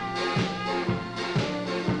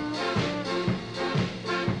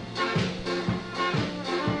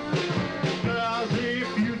 'Cause if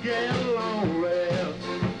you get lonely,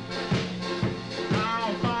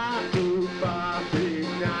 I'll fight to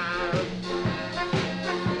 59.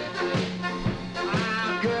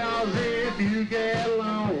 Girls, if you get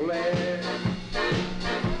lonely,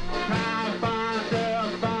 I'll fight to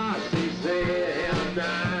 59.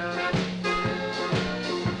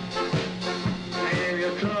 And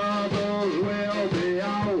your troubles will be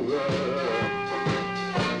over.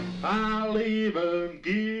 I'll even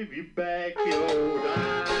give you back your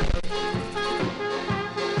dime.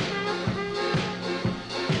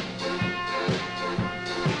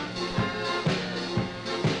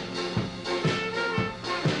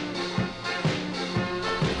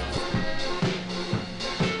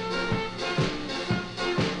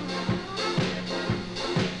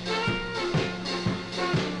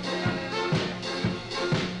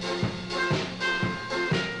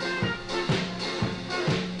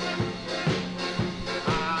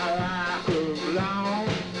 I like 'em long,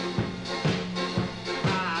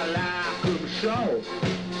 I like 'em short,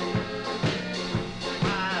 I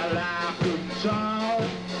like 'em tall,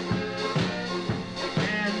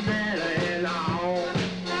 and very long.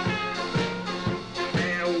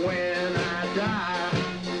 And when I die,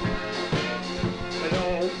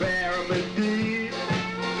 don't bury me deep.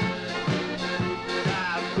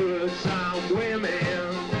 I put some women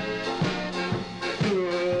to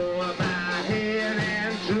my head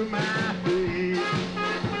and to my feet.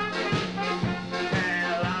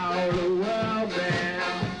 Tell all the world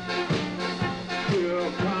now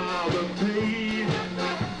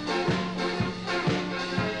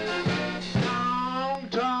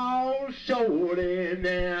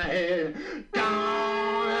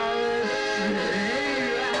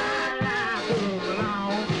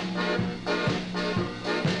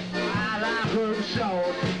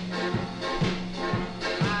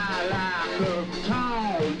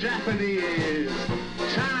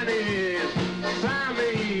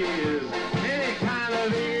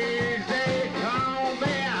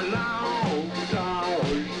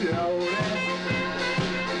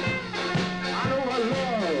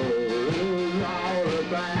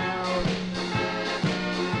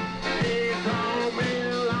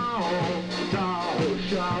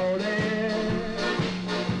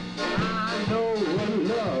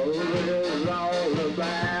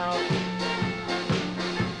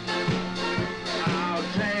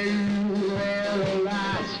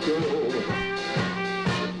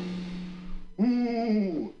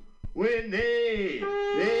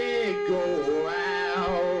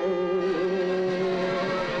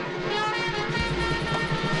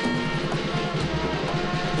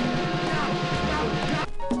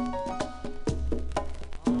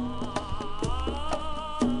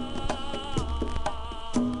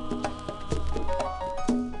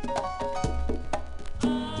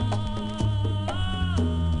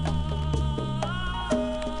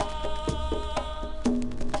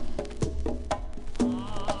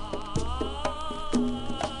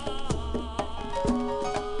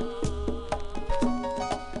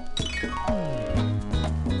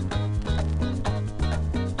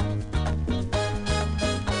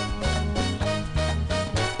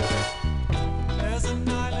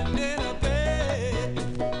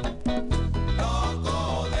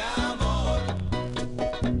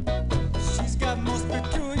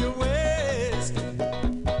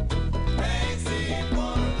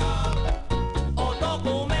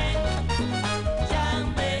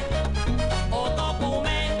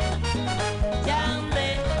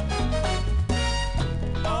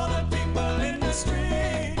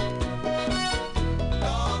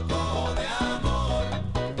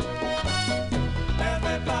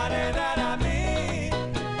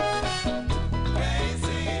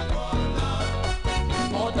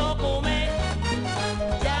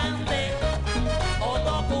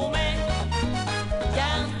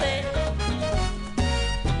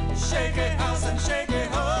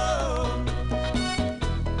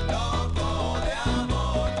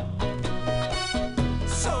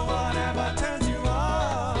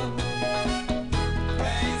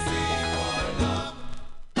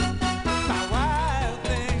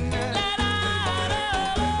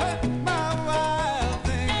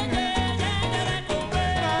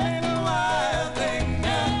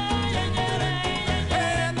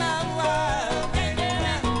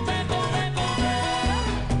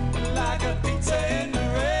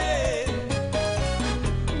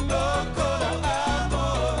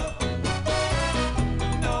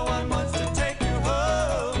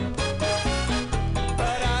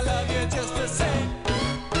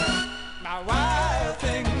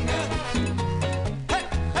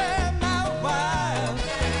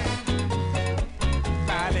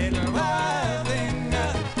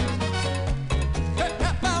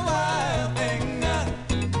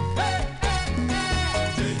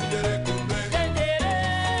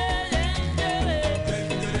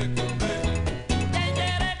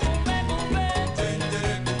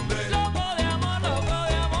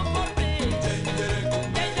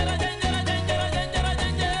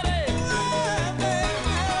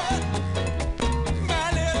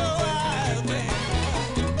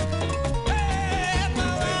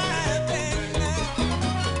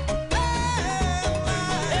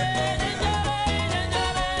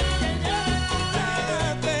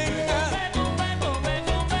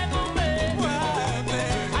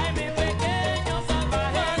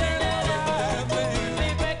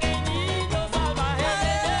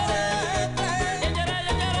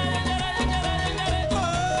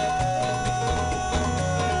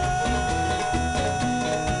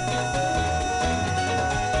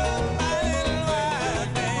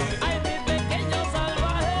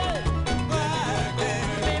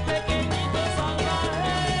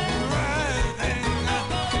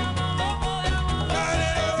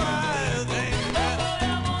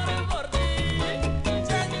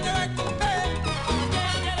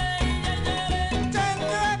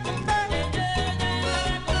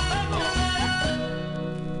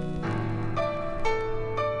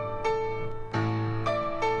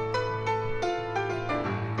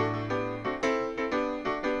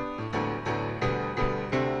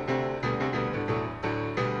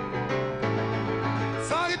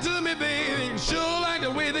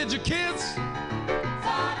with your kiss.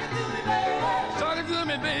 Talk it to me, baby. Talk it to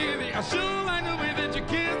me, baby. I sure like the way that you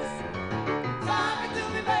kiss. Talk it to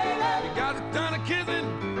me, baby. You got the kind of kissing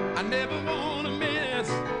I never want to miss.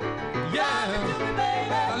 Yeah. Talk it to me,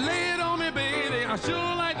 baby. Lay it on me, baby. I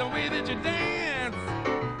sure like the way that you dance.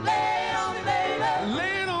 Lay it on me, baby.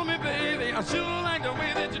 Lay it on me, baby. I sure like the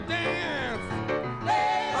way that you dance.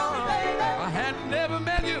 Lay it on me, baby. I had never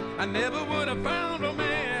met you, I never would have found a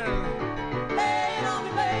man. Lay it on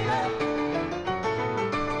me, baby.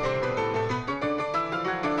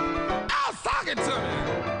 Oh, talk it to me.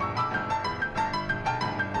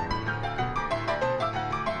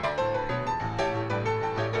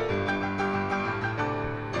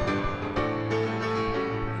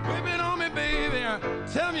 Whip it on me, baby.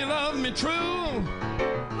 Tell me you love me true.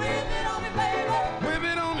 Whip it on me, baby. Whip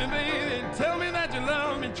it on me, baby. Tell me that you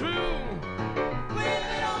love me true. Whip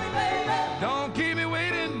it on me, baby. Don't keep me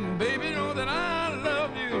waiting, baby. Know that I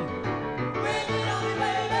love you. Whip it on me,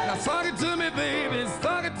 baby. Now talk it to me, baby.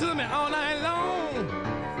 Talk it to me all night long.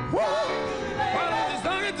 Woo! Why don't you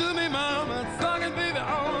talk it to me, mama? Talk it, baby,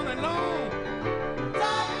 all night long.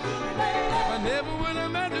 Talk it to me, baby. If I never would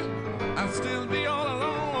have met you, I'd still be all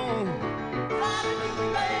alone. Talk it to me,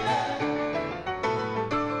 baby.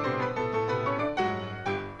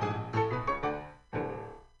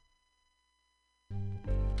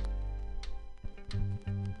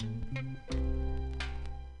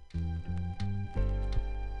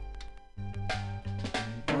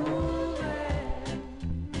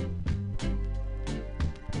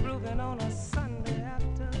 Grooving on a Sunday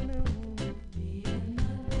afternoon.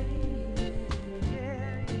 Yeah,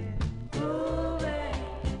 yeah. Grooving.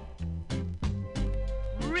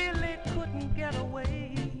 Really couldn't get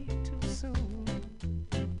away too soon.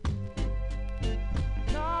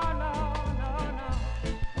 No, no, no, no.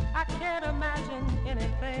 I can't imagine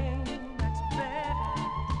anything that's better.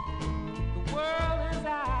 The world is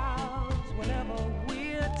ours whenever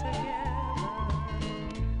we're together.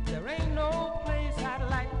 There ain't no place I'd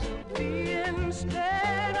like to be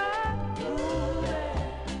instead of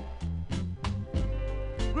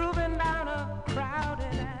grooving down a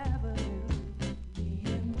crowded avenue.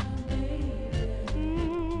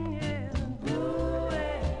 Yeah,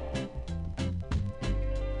 grooving,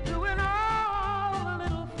 doing all the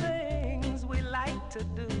little things we like to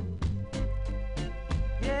do.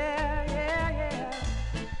 Yeah, yeah, yeah.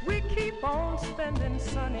 We keep on spending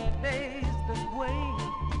sunny days this way.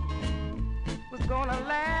 We're gonna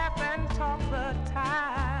laugh and talk the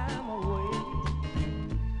time away.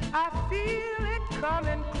 I feel it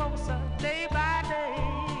coming closer day by day.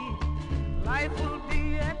 Life will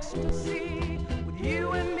be ecstasy with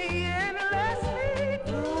you and me endlessly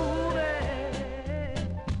grooving.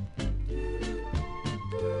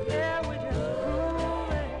 Yeah, we're just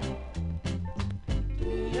grooving.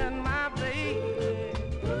 Me and my baby.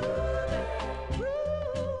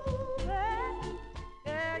 Grooving.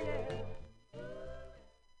 Yeah, yeah.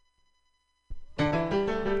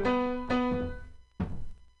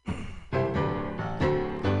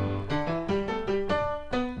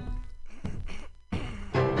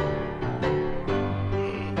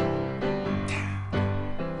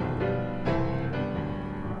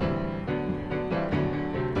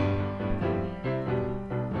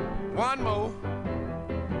 One more.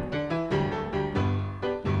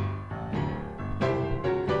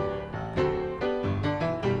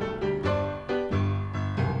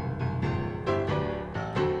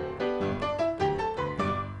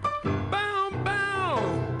 Bound,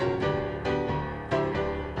 bound.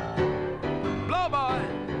 Blow, boy.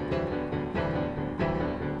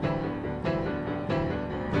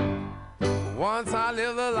 Once I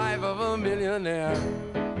lived the life of a millionaire.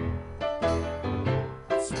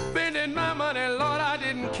 Spending my money, Lord, I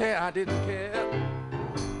didn't care.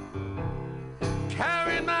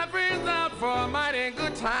 Carrying my friends out for a mighty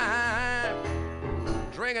good time.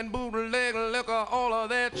 Drinking bootleg liquor, all of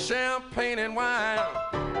that champagne and wine.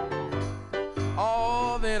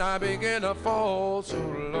 Oh, then I began to fall so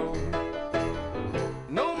low.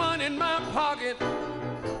 No money in my pocket,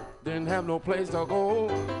 didn't have no place to go.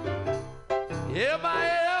 If I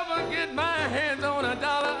ever get my hands on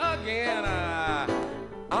 $1 again,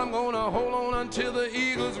 I'm gonna hold on until the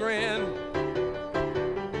eagles grin.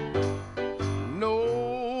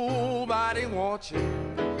 Nobody wants you.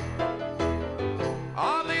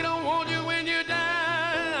 Oh, they don't want you when you're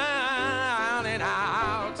down and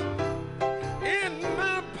out. In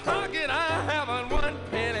my pocket I haven't one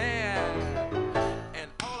penny. And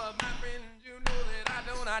all of my friends, you know that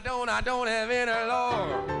I don't have any, Lord.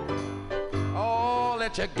 Oh,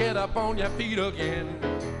 let you get up on your feet again.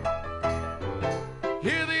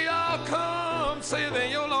 Here they all come, saving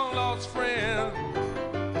your long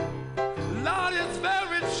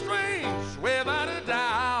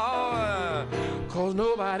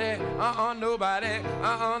nobody,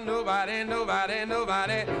 nobody, nobody,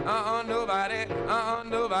 nobody, nobody,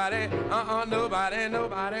 nobody, nobody,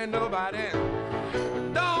 nobody, nobody.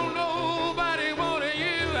 Don't nobody want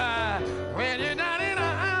you when you're down in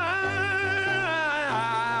a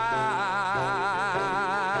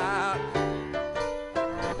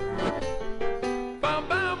bum,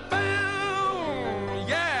 bum, bum,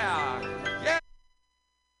 yeah, yeah.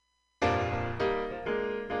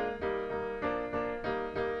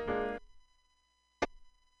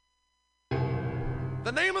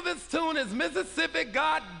 The name of this tune is Mississippi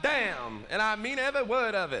Goddamn, and I mean every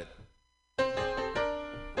word of it.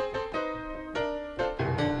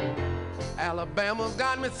 Alabama's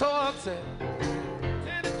got me so upset.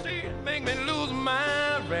 Tennessee make me lose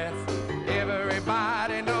my rest.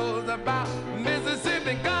 Everybody knows about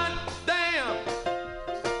Mississippi Goddamn.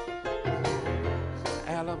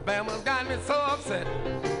 Alabama's got me so upset.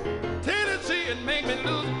 Tennessee it make me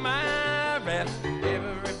lose my rest.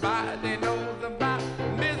 Everybody knows about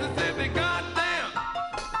Mississippi Goddamn.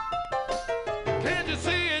 Can't you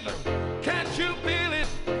see it? Can't you feel it?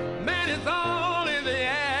 Man, it's all in the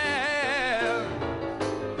air.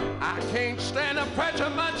 I can't stand the pressure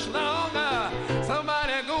much longer.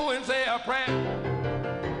 Somebody go and say a prayer.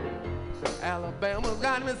 Alabama's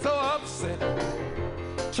got me so upset.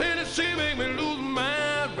 Tennessee make me lose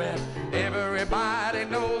my breath. Everybody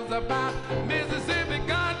knows about Mississippi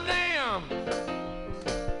Goddamn.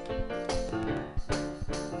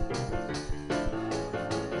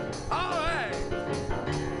 All right.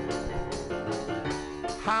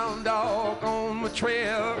 Hound dog on my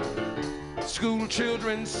trail. School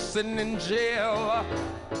children sitting in jail.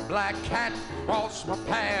 Black cat cross my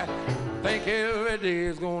path. Think every day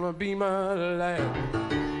is gonna be my last.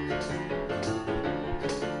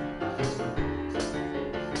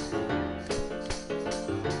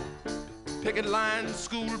 Picket line,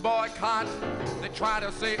 school boycott. They try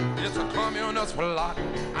to say it's a communist plot.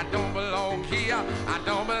 I don't belong here, I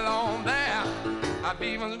don't belong there. I've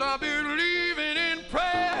even stopped believing in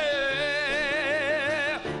prayer.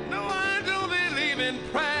 No, I don't believe in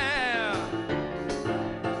prayer.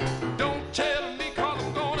 Don't tell me, cause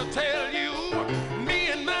I'm gonna tell you. Me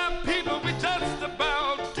and my people, we just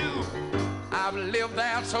about do. I've lived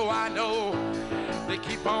there, so I know. They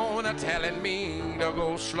keep on telling me to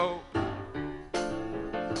go slow.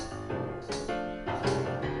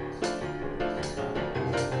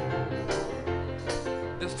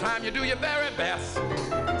 Time you do your very best.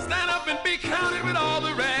 Stand up and be counted with all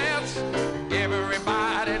the rest.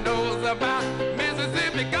 Everybody knows about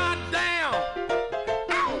Mississippi Goddamn.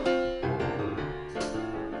 Ow!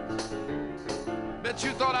 Bet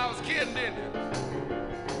you thought I was kidding, didn't you?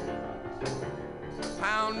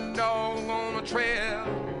 Hound dog on a trail.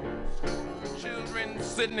 Children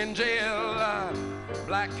sitting in jail.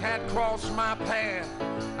 Black cat crossed my path.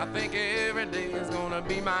 I think every day is gonna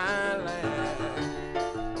be my last.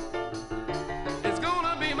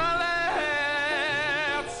 My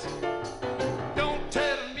last. Don't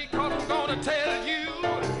tell me, cause I'm gonna tell you.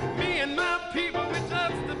 Me and my people, we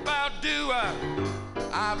just about do.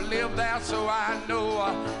 I've lived there, so I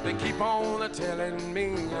know. They keep on telling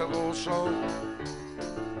me to go slow.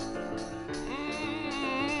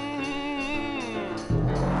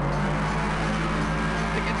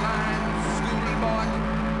 Picket line, school boy.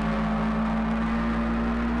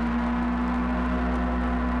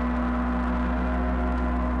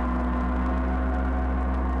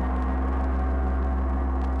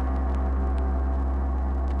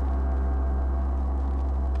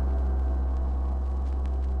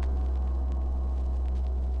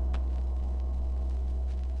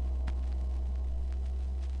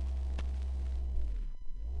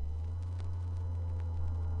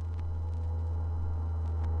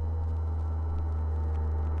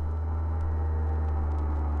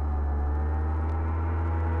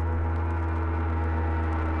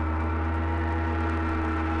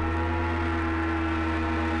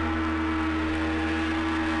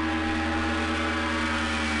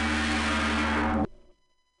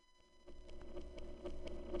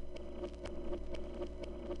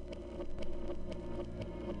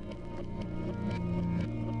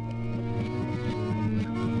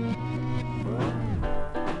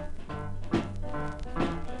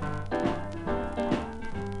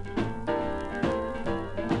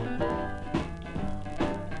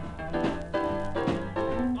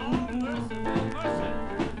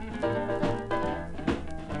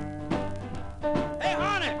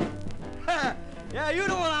 You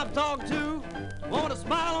the one I'm talking to. Want a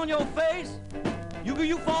smile on your face?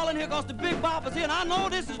 You fall in here cause the Big Bopper's here, and I know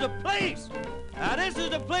this is the place. Now this is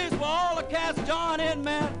the place where all the cats join in,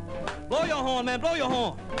 man. Blow your horn, man, blow your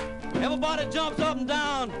horn. Everybody jumps up and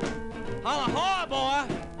down. Holla hard,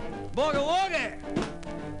 boy. Boogie woogie.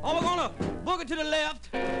 Oh, we're gonna boogie to the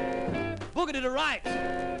left, boogie to the right.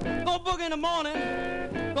 Gonna boogie in the morning,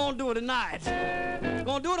 gonna do it at night.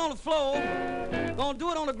 Gonna do it on the floor, gonna do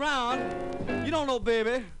it on the ground. You don't know,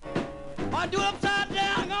 baby. I do it upside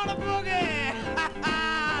down, gonna boogie.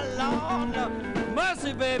 Lord, no.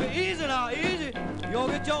 Mercy, baby, easy now, easy. You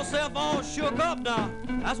gonna get yourself all shook up now.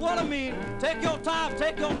 That's what I mean. Take your time,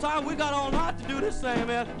 take your time. We got all night to do this thing,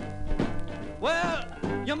 man. Well,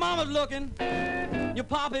 your mama's looking, your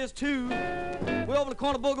papa is too. We're over the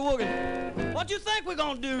corner boogie woogie. What you think we're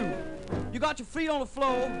gonna do? You got your feet on the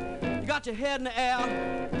floor, you got your head in the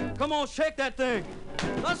air. Come on, shake that thing.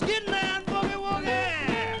 Let's get in there and boogie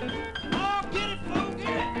woogie. Oh, get it, fool,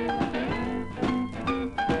 get it.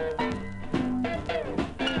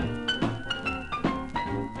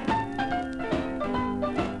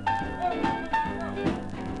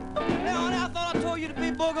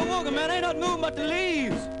 Boogie woogie, man, ain't nothing moving but the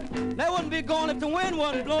leaves. They wouldn't be going if the wind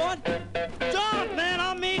wasn't blowing. Jump, man,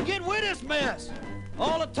 I mean, get with this mess.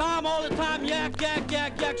 All the time, yak, yak,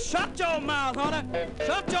 yak, yak. Shut your mouth, honey.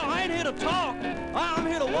 Shut your, I ain't here to talk. I'm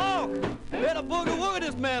here to walk. Here to boogie woogie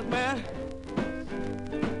this mess, man.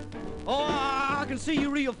 Oh, I can see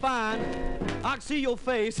you real fine. I can see your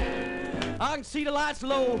face. I can see the lights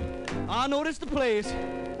low. I know this the place.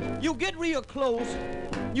 You get real close.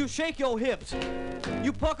 You shake your hips.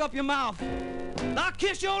 You puck up your mouth. Now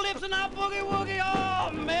kiss your lips and now boogie woogie.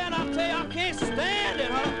 Oh, man, I tell you, I can't stand it,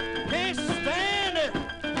 huh? Can't stand it.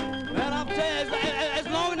 Man, I'm telling you, as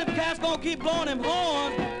long as the cats gonna keep blowing them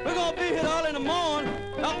horns, we're gonna be here early in the morning.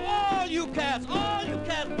 Now, all you cats, boogie.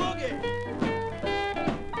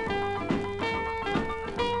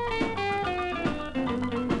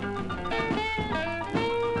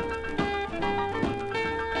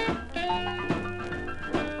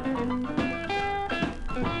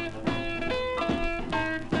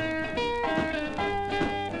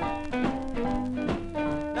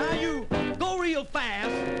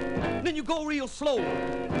 Then you go real slow.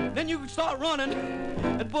 Then you start running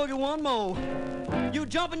and boogie one more. You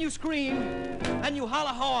jump and you scream and you holler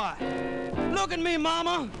hard. Look at me,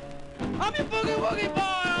 mama. I'm your boogie woogie boy.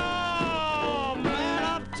 Oh, man,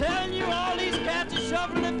 I'm telling you, all these cats are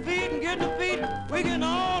shuffling their feet and getting their feet. We getting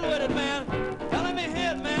on with it, man. Now let me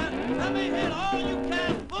hit, man. Let me hit all you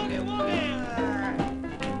cats boogie woogie.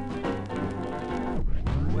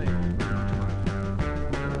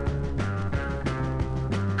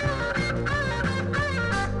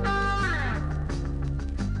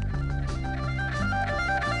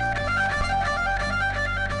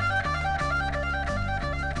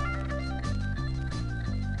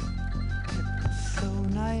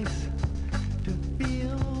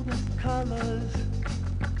 Colors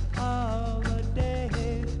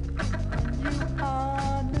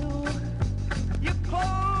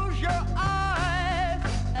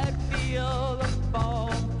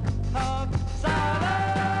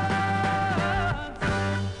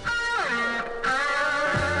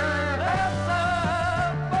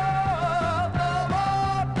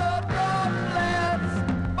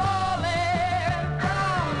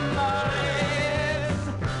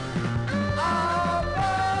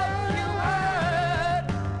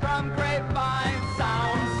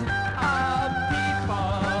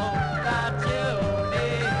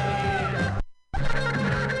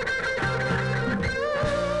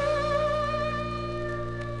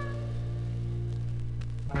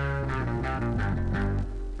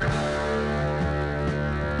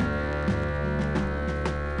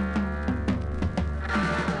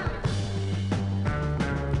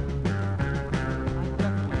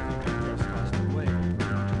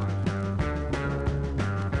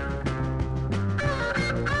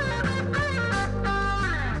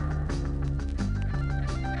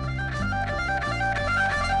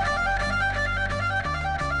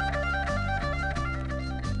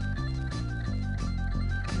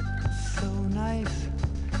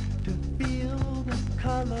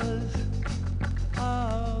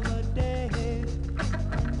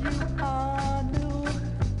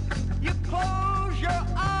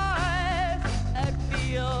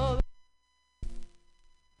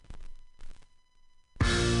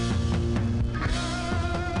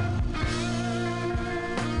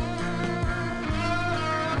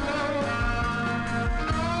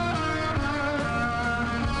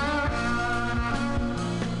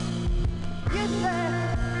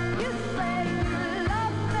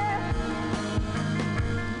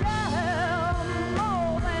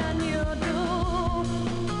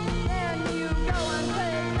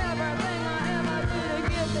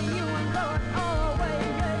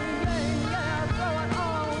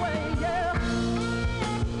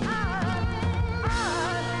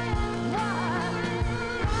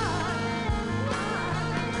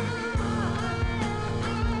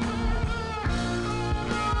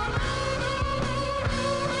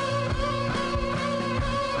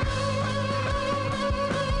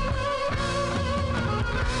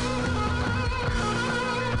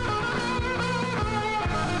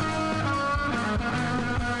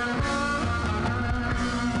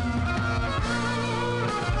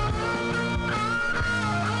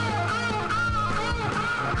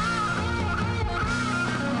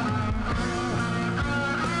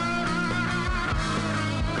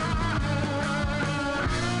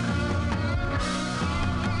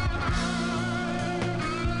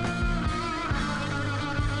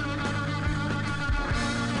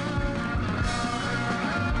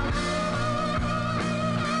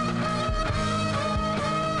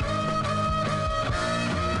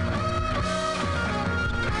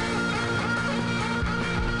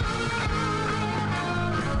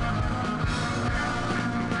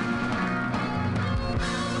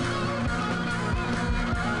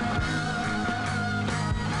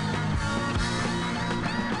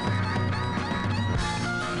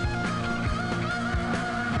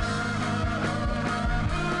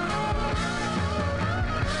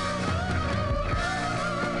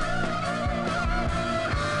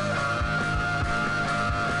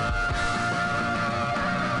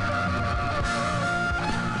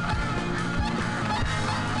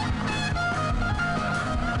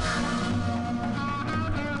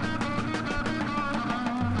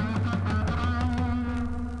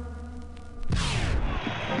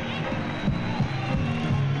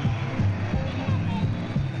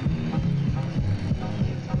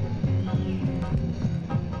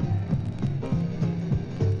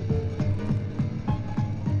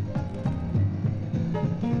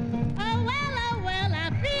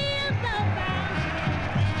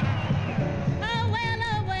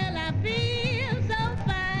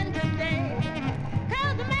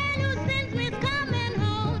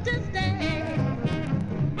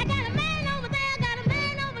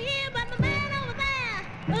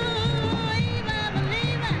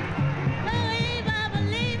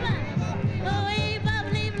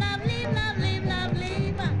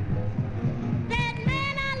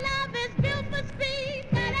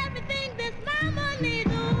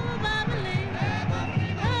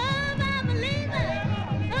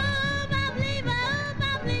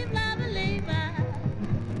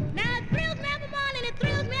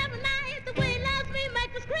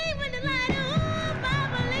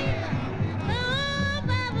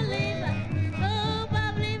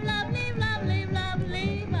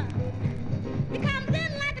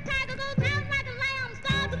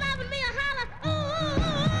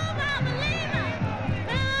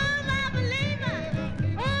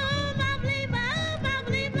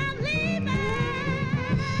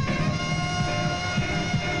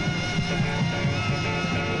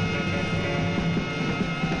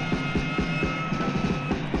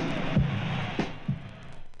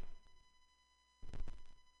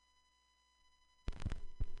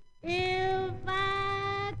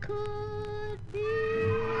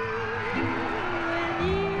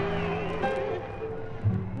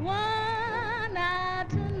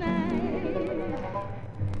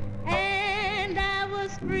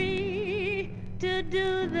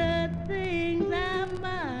do the things I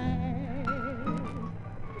might.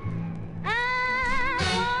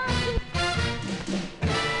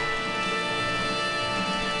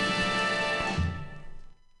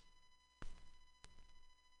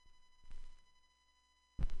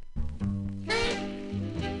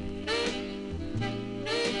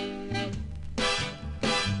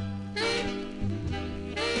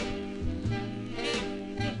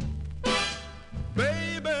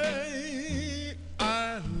 Baby,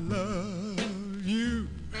 I love you.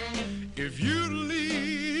 If you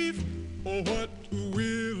leave, what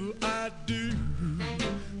will I do?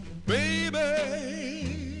 Baby,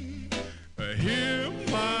 hear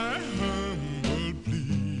my humble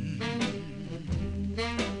plea.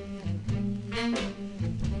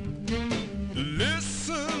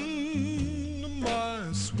 Listen,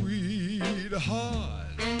 my sweetheart,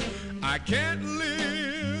 I can't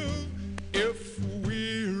live if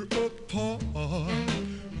we're apart.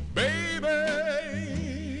 Baby,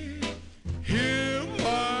 hear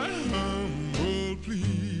my humble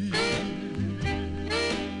plea.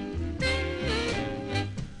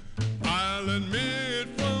 I'll admit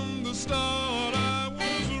from the start I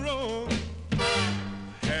was wrong.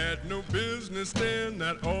 Had no business staying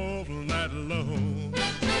that awful night alone.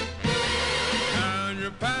 Now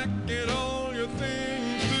you're packing all your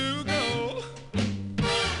things to go.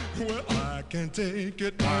 Well, I can't take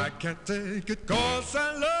it, 'cause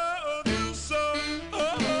I love you so.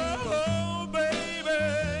 Oh,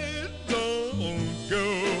 baby, don't go.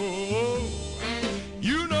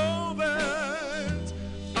 You know that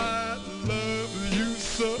I love you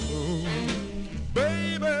so.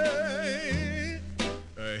 Baby,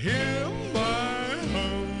 hear my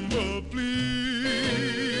humble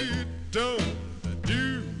plea. Don't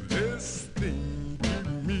do this thing to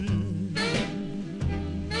me.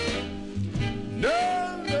 No,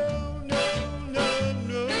 no, no, no,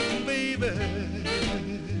 no, baby.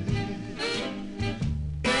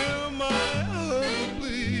 Hear my humble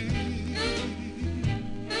plea.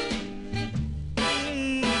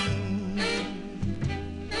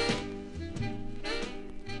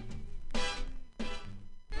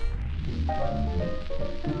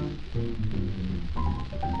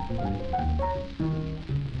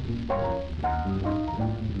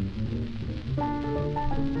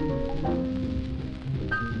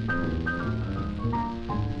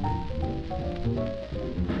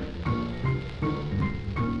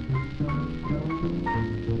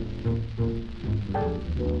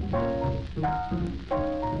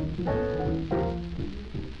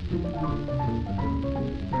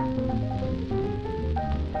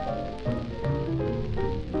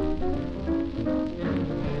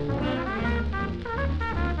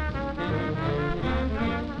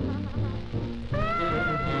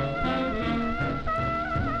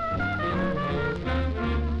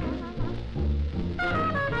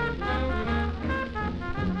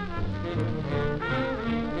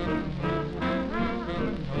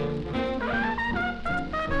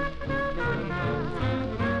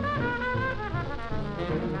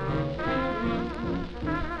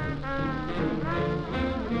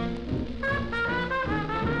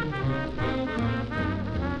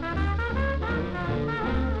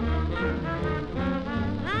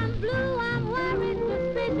 I'm blue, I'm worried,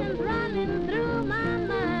 suspicions running through my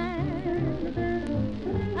mind.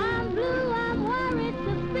 I'm blue, I'm worried,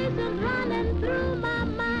 suspicions running through my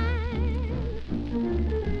mind.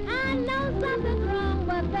 I know something's wrong,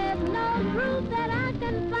 but there's no proof that I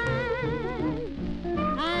can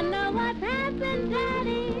find. I know what's happened,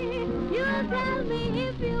 Daddy. You tell me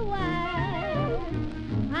if you're wise.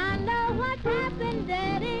 I know what's happened,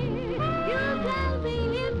 Daddy. You tell me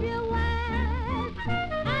if you're wise.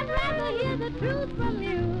 I'd rather hear the truth from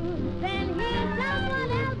you than hear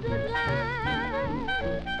someone else's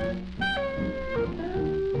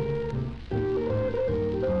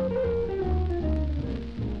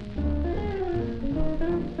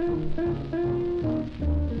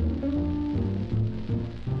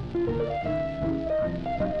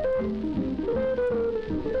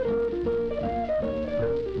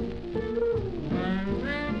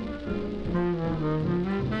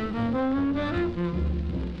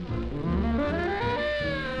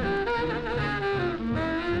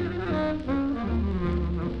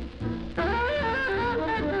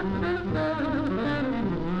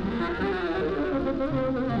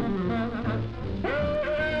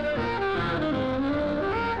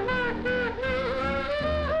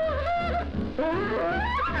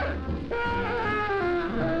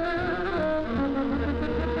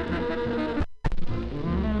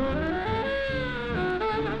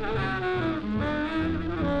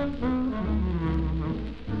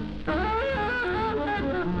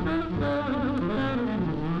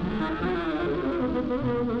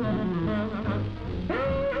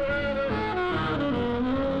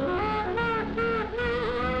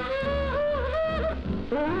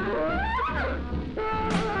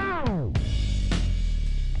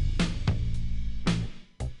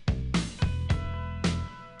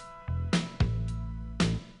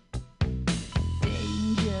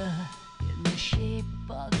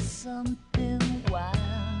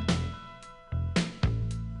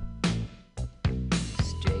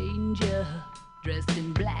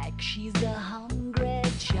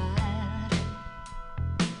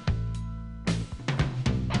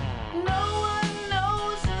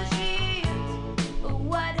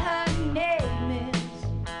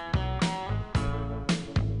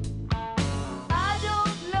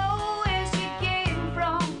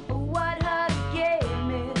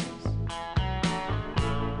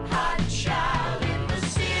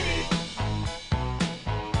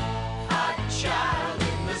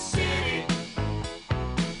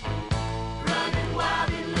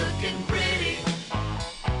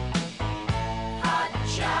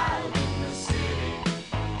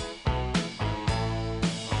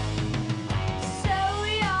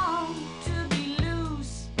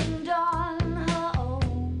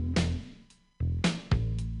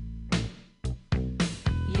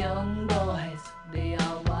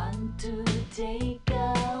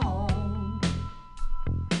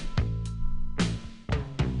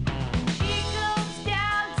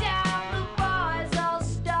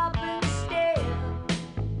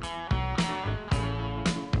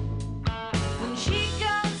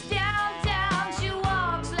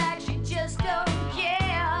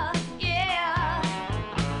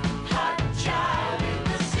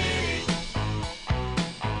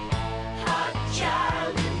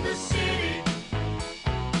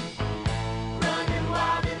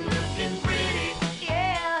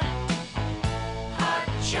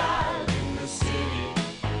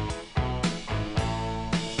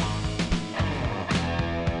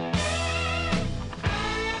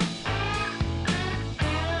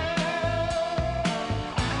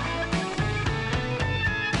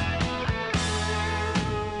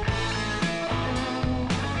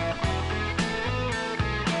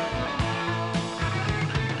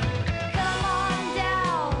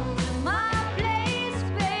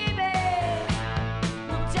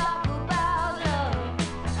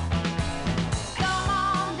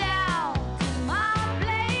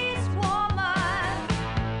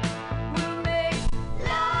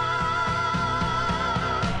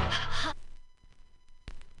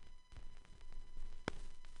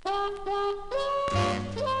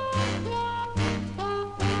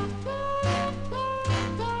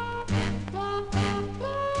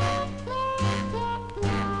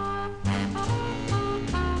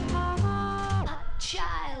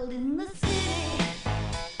child in the city.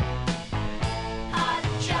 Hot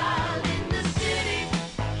child in the city.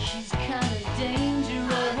 She's kinda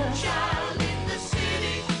dangerous. Hot child in the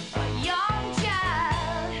city. A young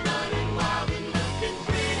child running wild and looking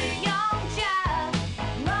pretty. Young child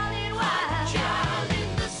running wild. Hot child in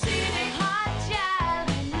the city. Hot child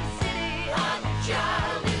in the city. Hot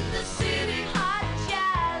child in the city. Hot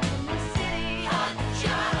child in the city. Hot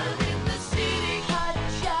child in the city. Hot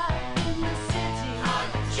child in the city. Hot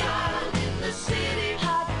child in the city.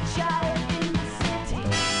 Hot child in the city.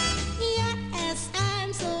 Yes,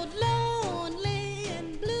 I'm so lonely and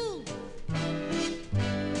blue,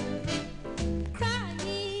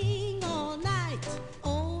 crying all night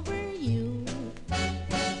over you.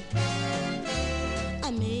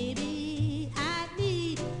 Maybe I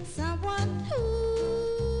need someone who,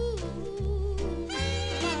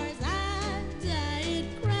 'cause I'm dying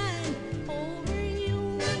crying over you.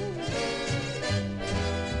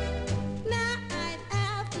 Night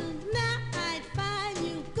after night, find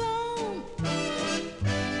you gone.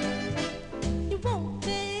 You won't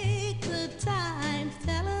take the time to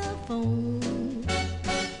telephone.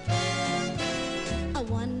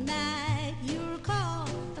 One night you'll call,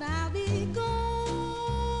 but I'll be gone.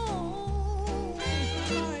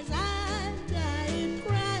 'Cause I'm dying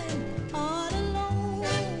crying all alone.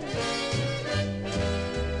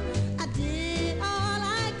 I did all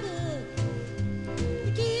I could to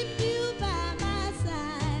keep you by my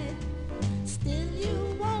side. Still you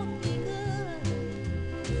won't be good.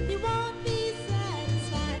 You won't be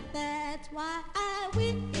satisfied. That's why I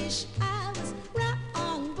wish I was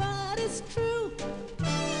wrong, but it's true.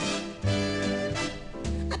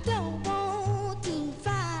 I don't want to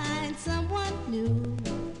find someone new.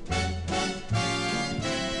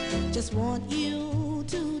 Just want you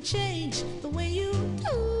to change the way you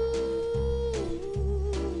do.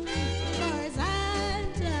 'Cause I'm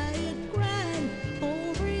tired crying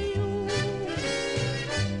over you.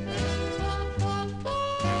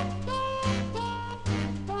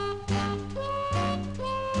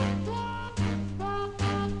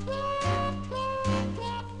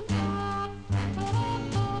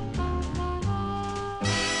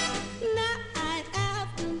 Night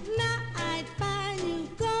after night, find you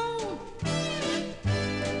gone.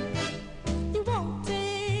 You won't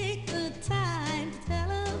take the time to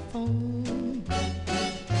telephone.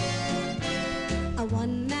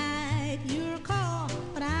 One night you'll call,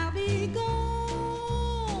 but I'll be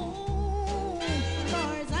gone.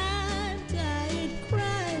 'Cause I'm tired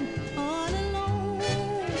crying all alone.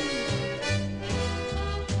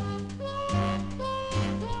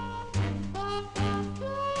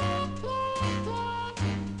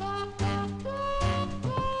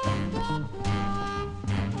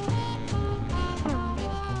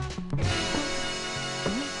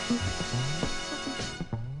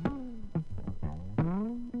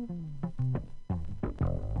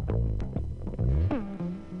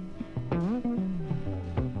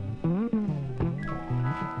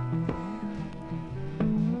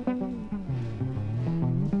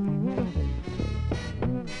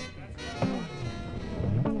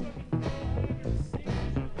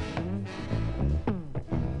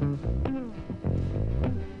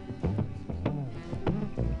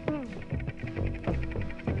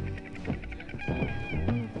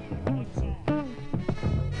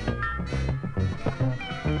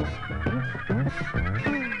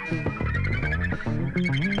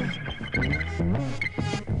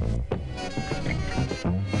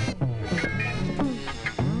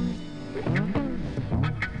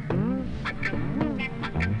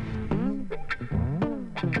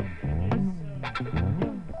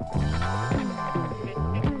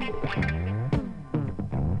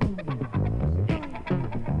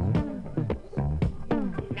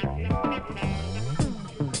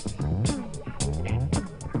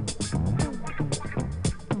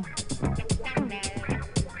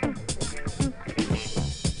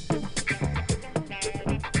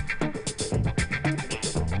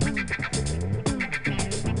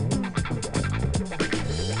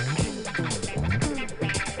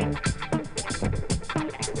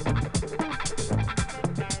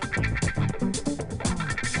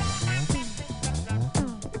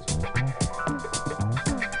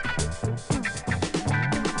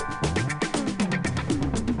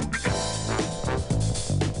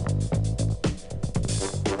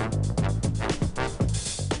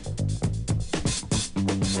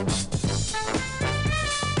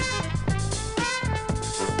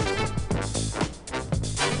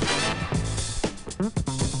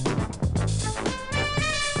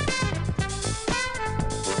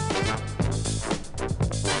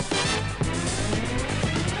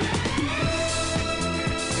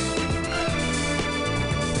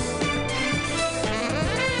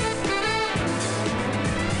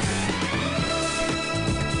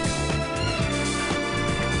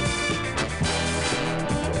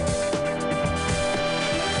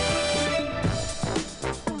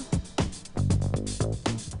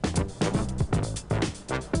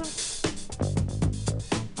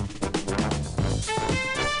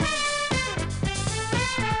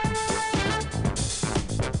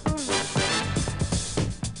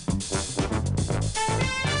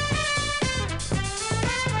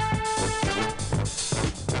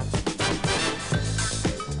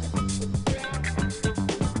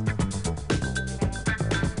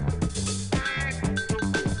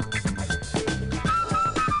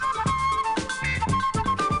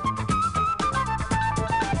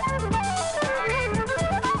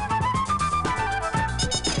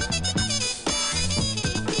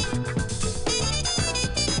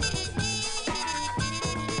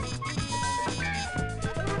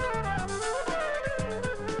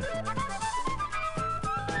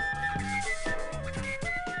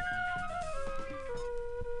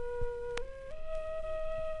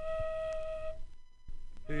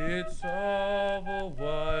 It's of a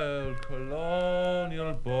wild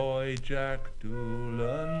colonial boy, Jack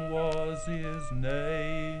Doolan was his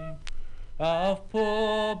name. Of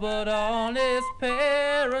poor but honest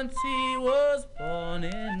parents, he was born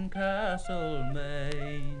in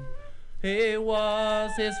Castlemaine. He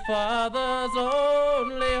was his father's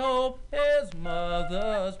only hope, his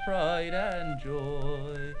mother's pride and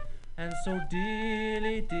joy. And so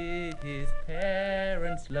dearly did his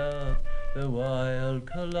parents love the wild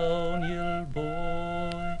colonial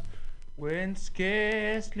boy. When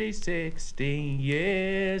scarcely 16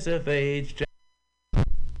 years of age, the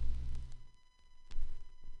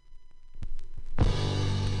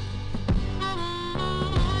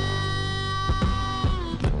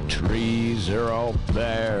trees are all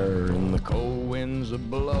bare and the cold winds are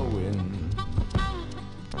blowing,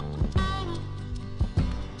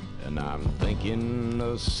 and I'm thinking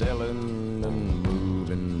of selling and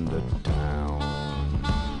moving to town.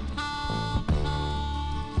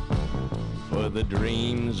 For the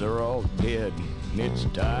dreams are all dead, it's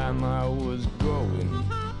time I was going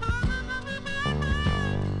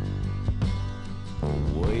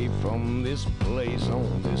away from this place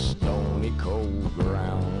on this stony cold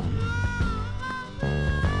ground.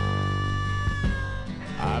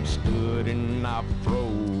 I've stood and I've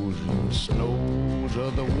froze in the snows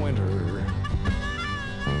of the winter.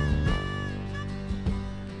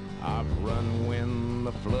 I've run when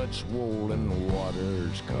the flood swollen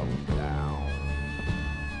waters come down.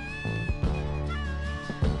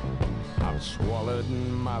 I've swallowed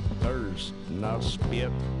my thirst and I've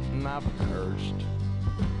spit and I've cursed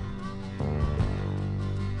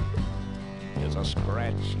as I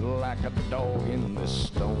scratch like a dog in this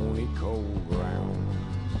stony cold ground.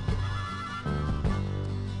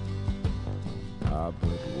 Ah,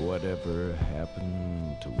 but whatever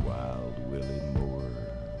happened to Wild Willie Moore,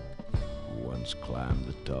 who once climbed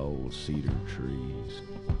the tall cedar trees?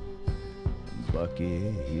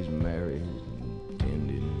 Bucky, he's married and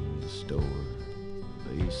tending the store.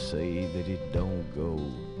 They say that he don't go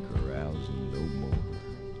carousing no more.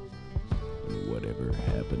 And whatever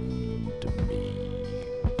happened to me?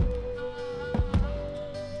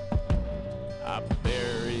 I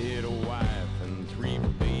buried a wife and 3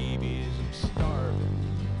 babies starving,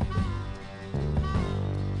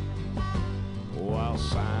 while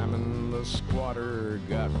Simon the squatter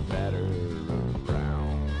got fatter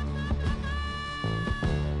around.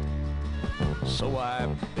 So I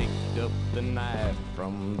picked up the knife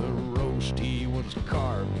from the roast he was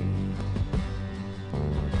carving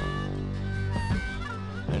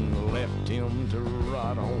and left him to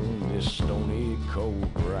rot on this stony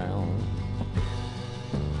cold ground.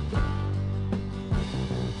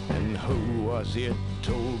 And who was it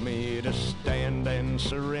told me to stand and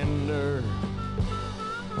surrender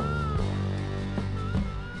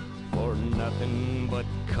for nothing but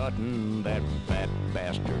cutting that fat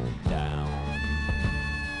bastard down?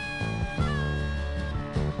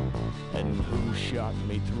 And who shot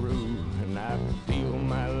me through, and I feel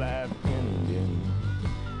my life ending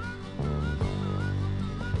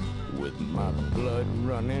with my blood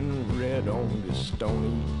running red on this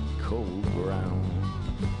stony cold ground.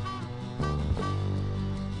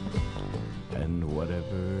 And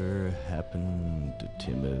whatever happened to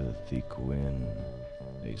Timothy Quinn?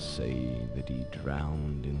 They say that he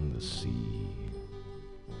drowned in the sea.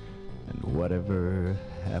 And whatever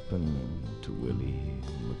happened to Willie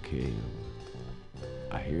McHale?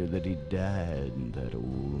 I hear that he died in that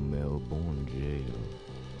old Melbourne jail.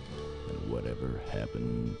 And whatever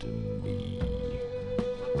happened to me?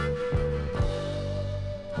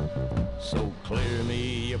 So clear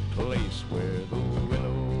me a place where the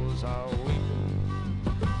willows are weeping.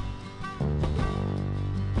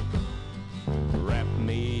 Wrap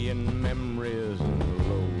me in memories and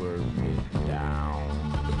lower me down.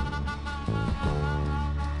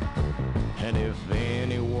 And if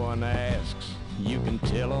anyone asks, you can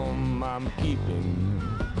tell them I'm keeping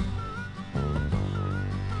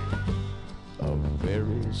a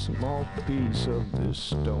very small piece of this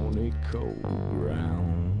stony cold ground.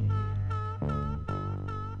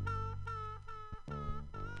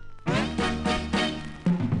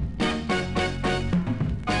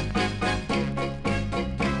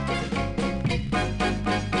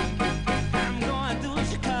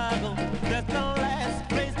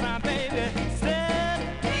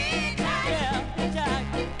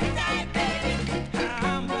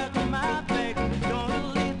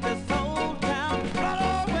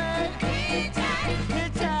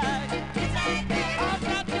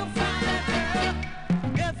 Hitchhike,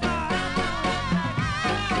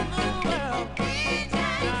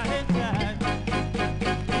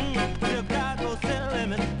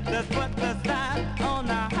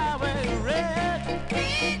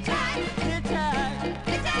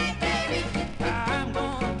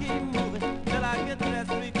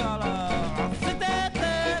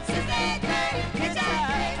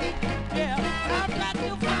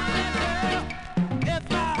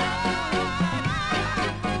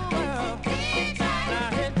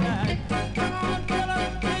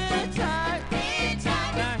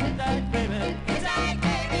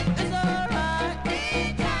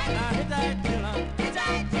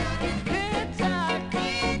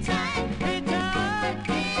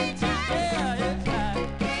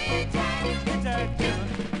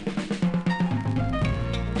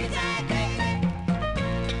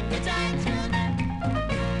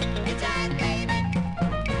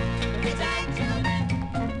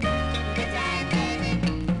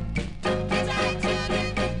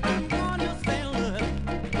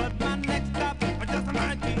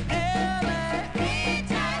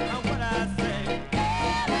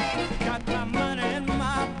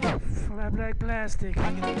 FlatBlackPlastic.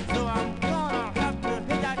 So I'm gonna have to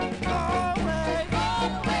hit that go away,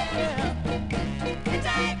 yeah.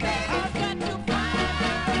 I've got to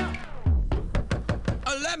find.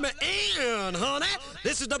 Let me in, honey.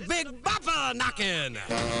 This is the Big Bopper knocking.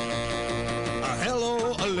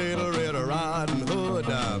 Hello, a little Red Riding Hood.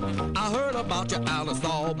 I heard about you, Alice,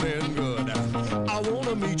 all been good. I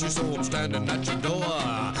wanna meet you, so I'm standing at your door.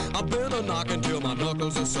 I've been a knocking till my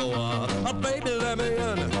knuckles are sore. Baby, let me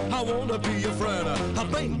in. I wanna be your friend.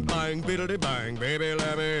 Bang, bang, biddly bang, baby,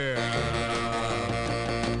 let me in.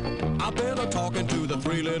 I've been a talking to the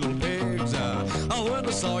three little pigs. When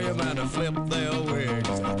I saw you, man, I flipped their wigs.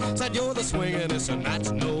 Said you're the swingin'est, and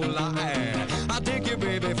that's no lie. I dig you,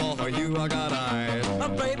 baby, for you I got eyes.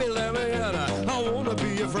 Baby, let me in. I wanna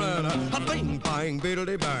be your friend. Bang, bang,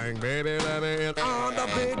 biddly bang, baby,